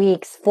 2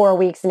 weeks, 4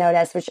 weeks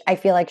notice, which I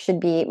feel like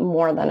should be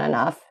more than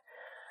enough.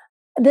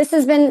 This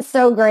has been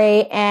so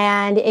great.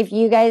 And if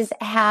you guys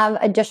have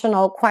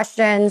additional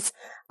questions,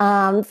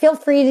 feel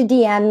free to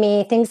DM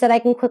me. Things that I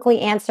can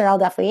quickly answer, I'll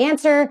definitely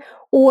answer.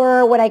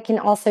 Or what I can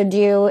also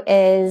do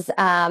is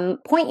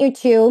point you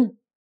to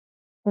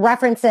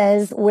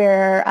references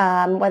where,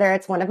 whether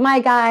it's one of my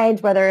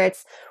guides, whether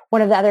it's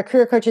one of the other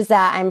career coaches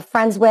that I'm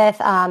friends with,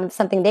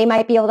 something they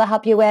might be able to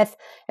help you with.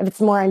 If it's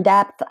more in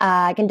depth,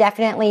 I can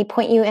definitely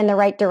point you in the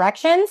right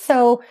direction.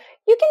 So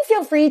you can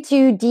feel free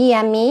to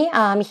DM me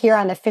here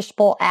on the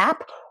Fishbowl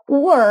app,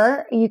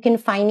 or you can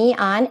find me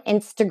on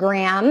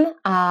Instagram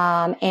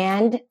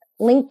and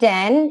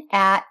LinkedIn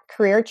at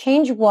Career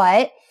Change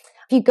What.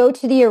 If you go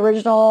to the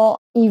original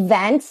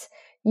event,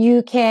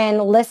 you can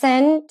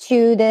listen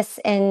to this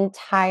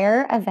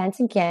entire event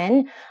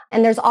again.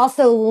 And there's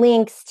also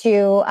links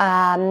to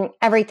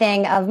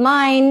everything of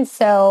mine.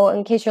 So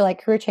in case you're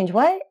like, career change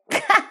what?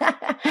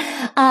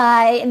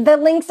 The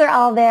links are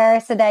all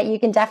there so that you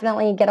can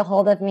definitely get a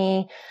hold of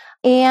me.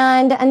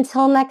 And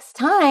until next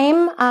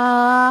time,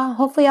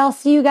 hopefully I'll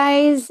see you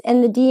guys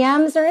in the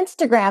DMs or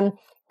Instagram.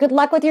 Good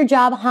luck with your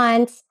job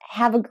hunt.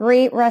 Have a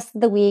great rest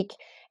of the week.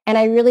 And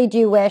I really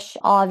do wish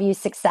all of you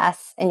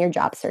success in your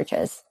job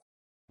searches.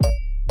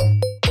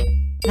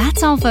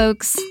 That's all,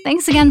 folks.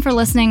 Thanks again for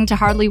listening to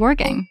Hardly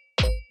Working.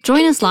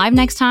 Join us live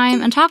next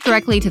time and talk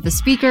directly to the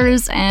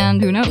speakers and,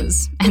 who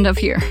knows, end up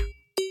here.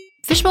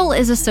 Fishbowl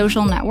is a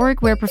social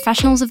network where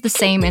professionals of the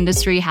same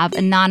industry have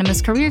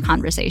anonymous career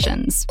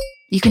conversations.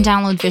 You can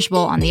download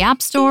Fishbowl on the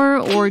App Store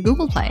or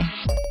Google Play.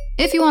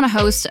 If you want to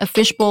host a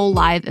Fishbowl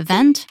live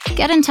event,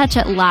 get in touch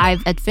at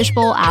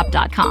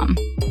live@fishbowlapp.com.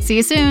 See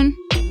you soon!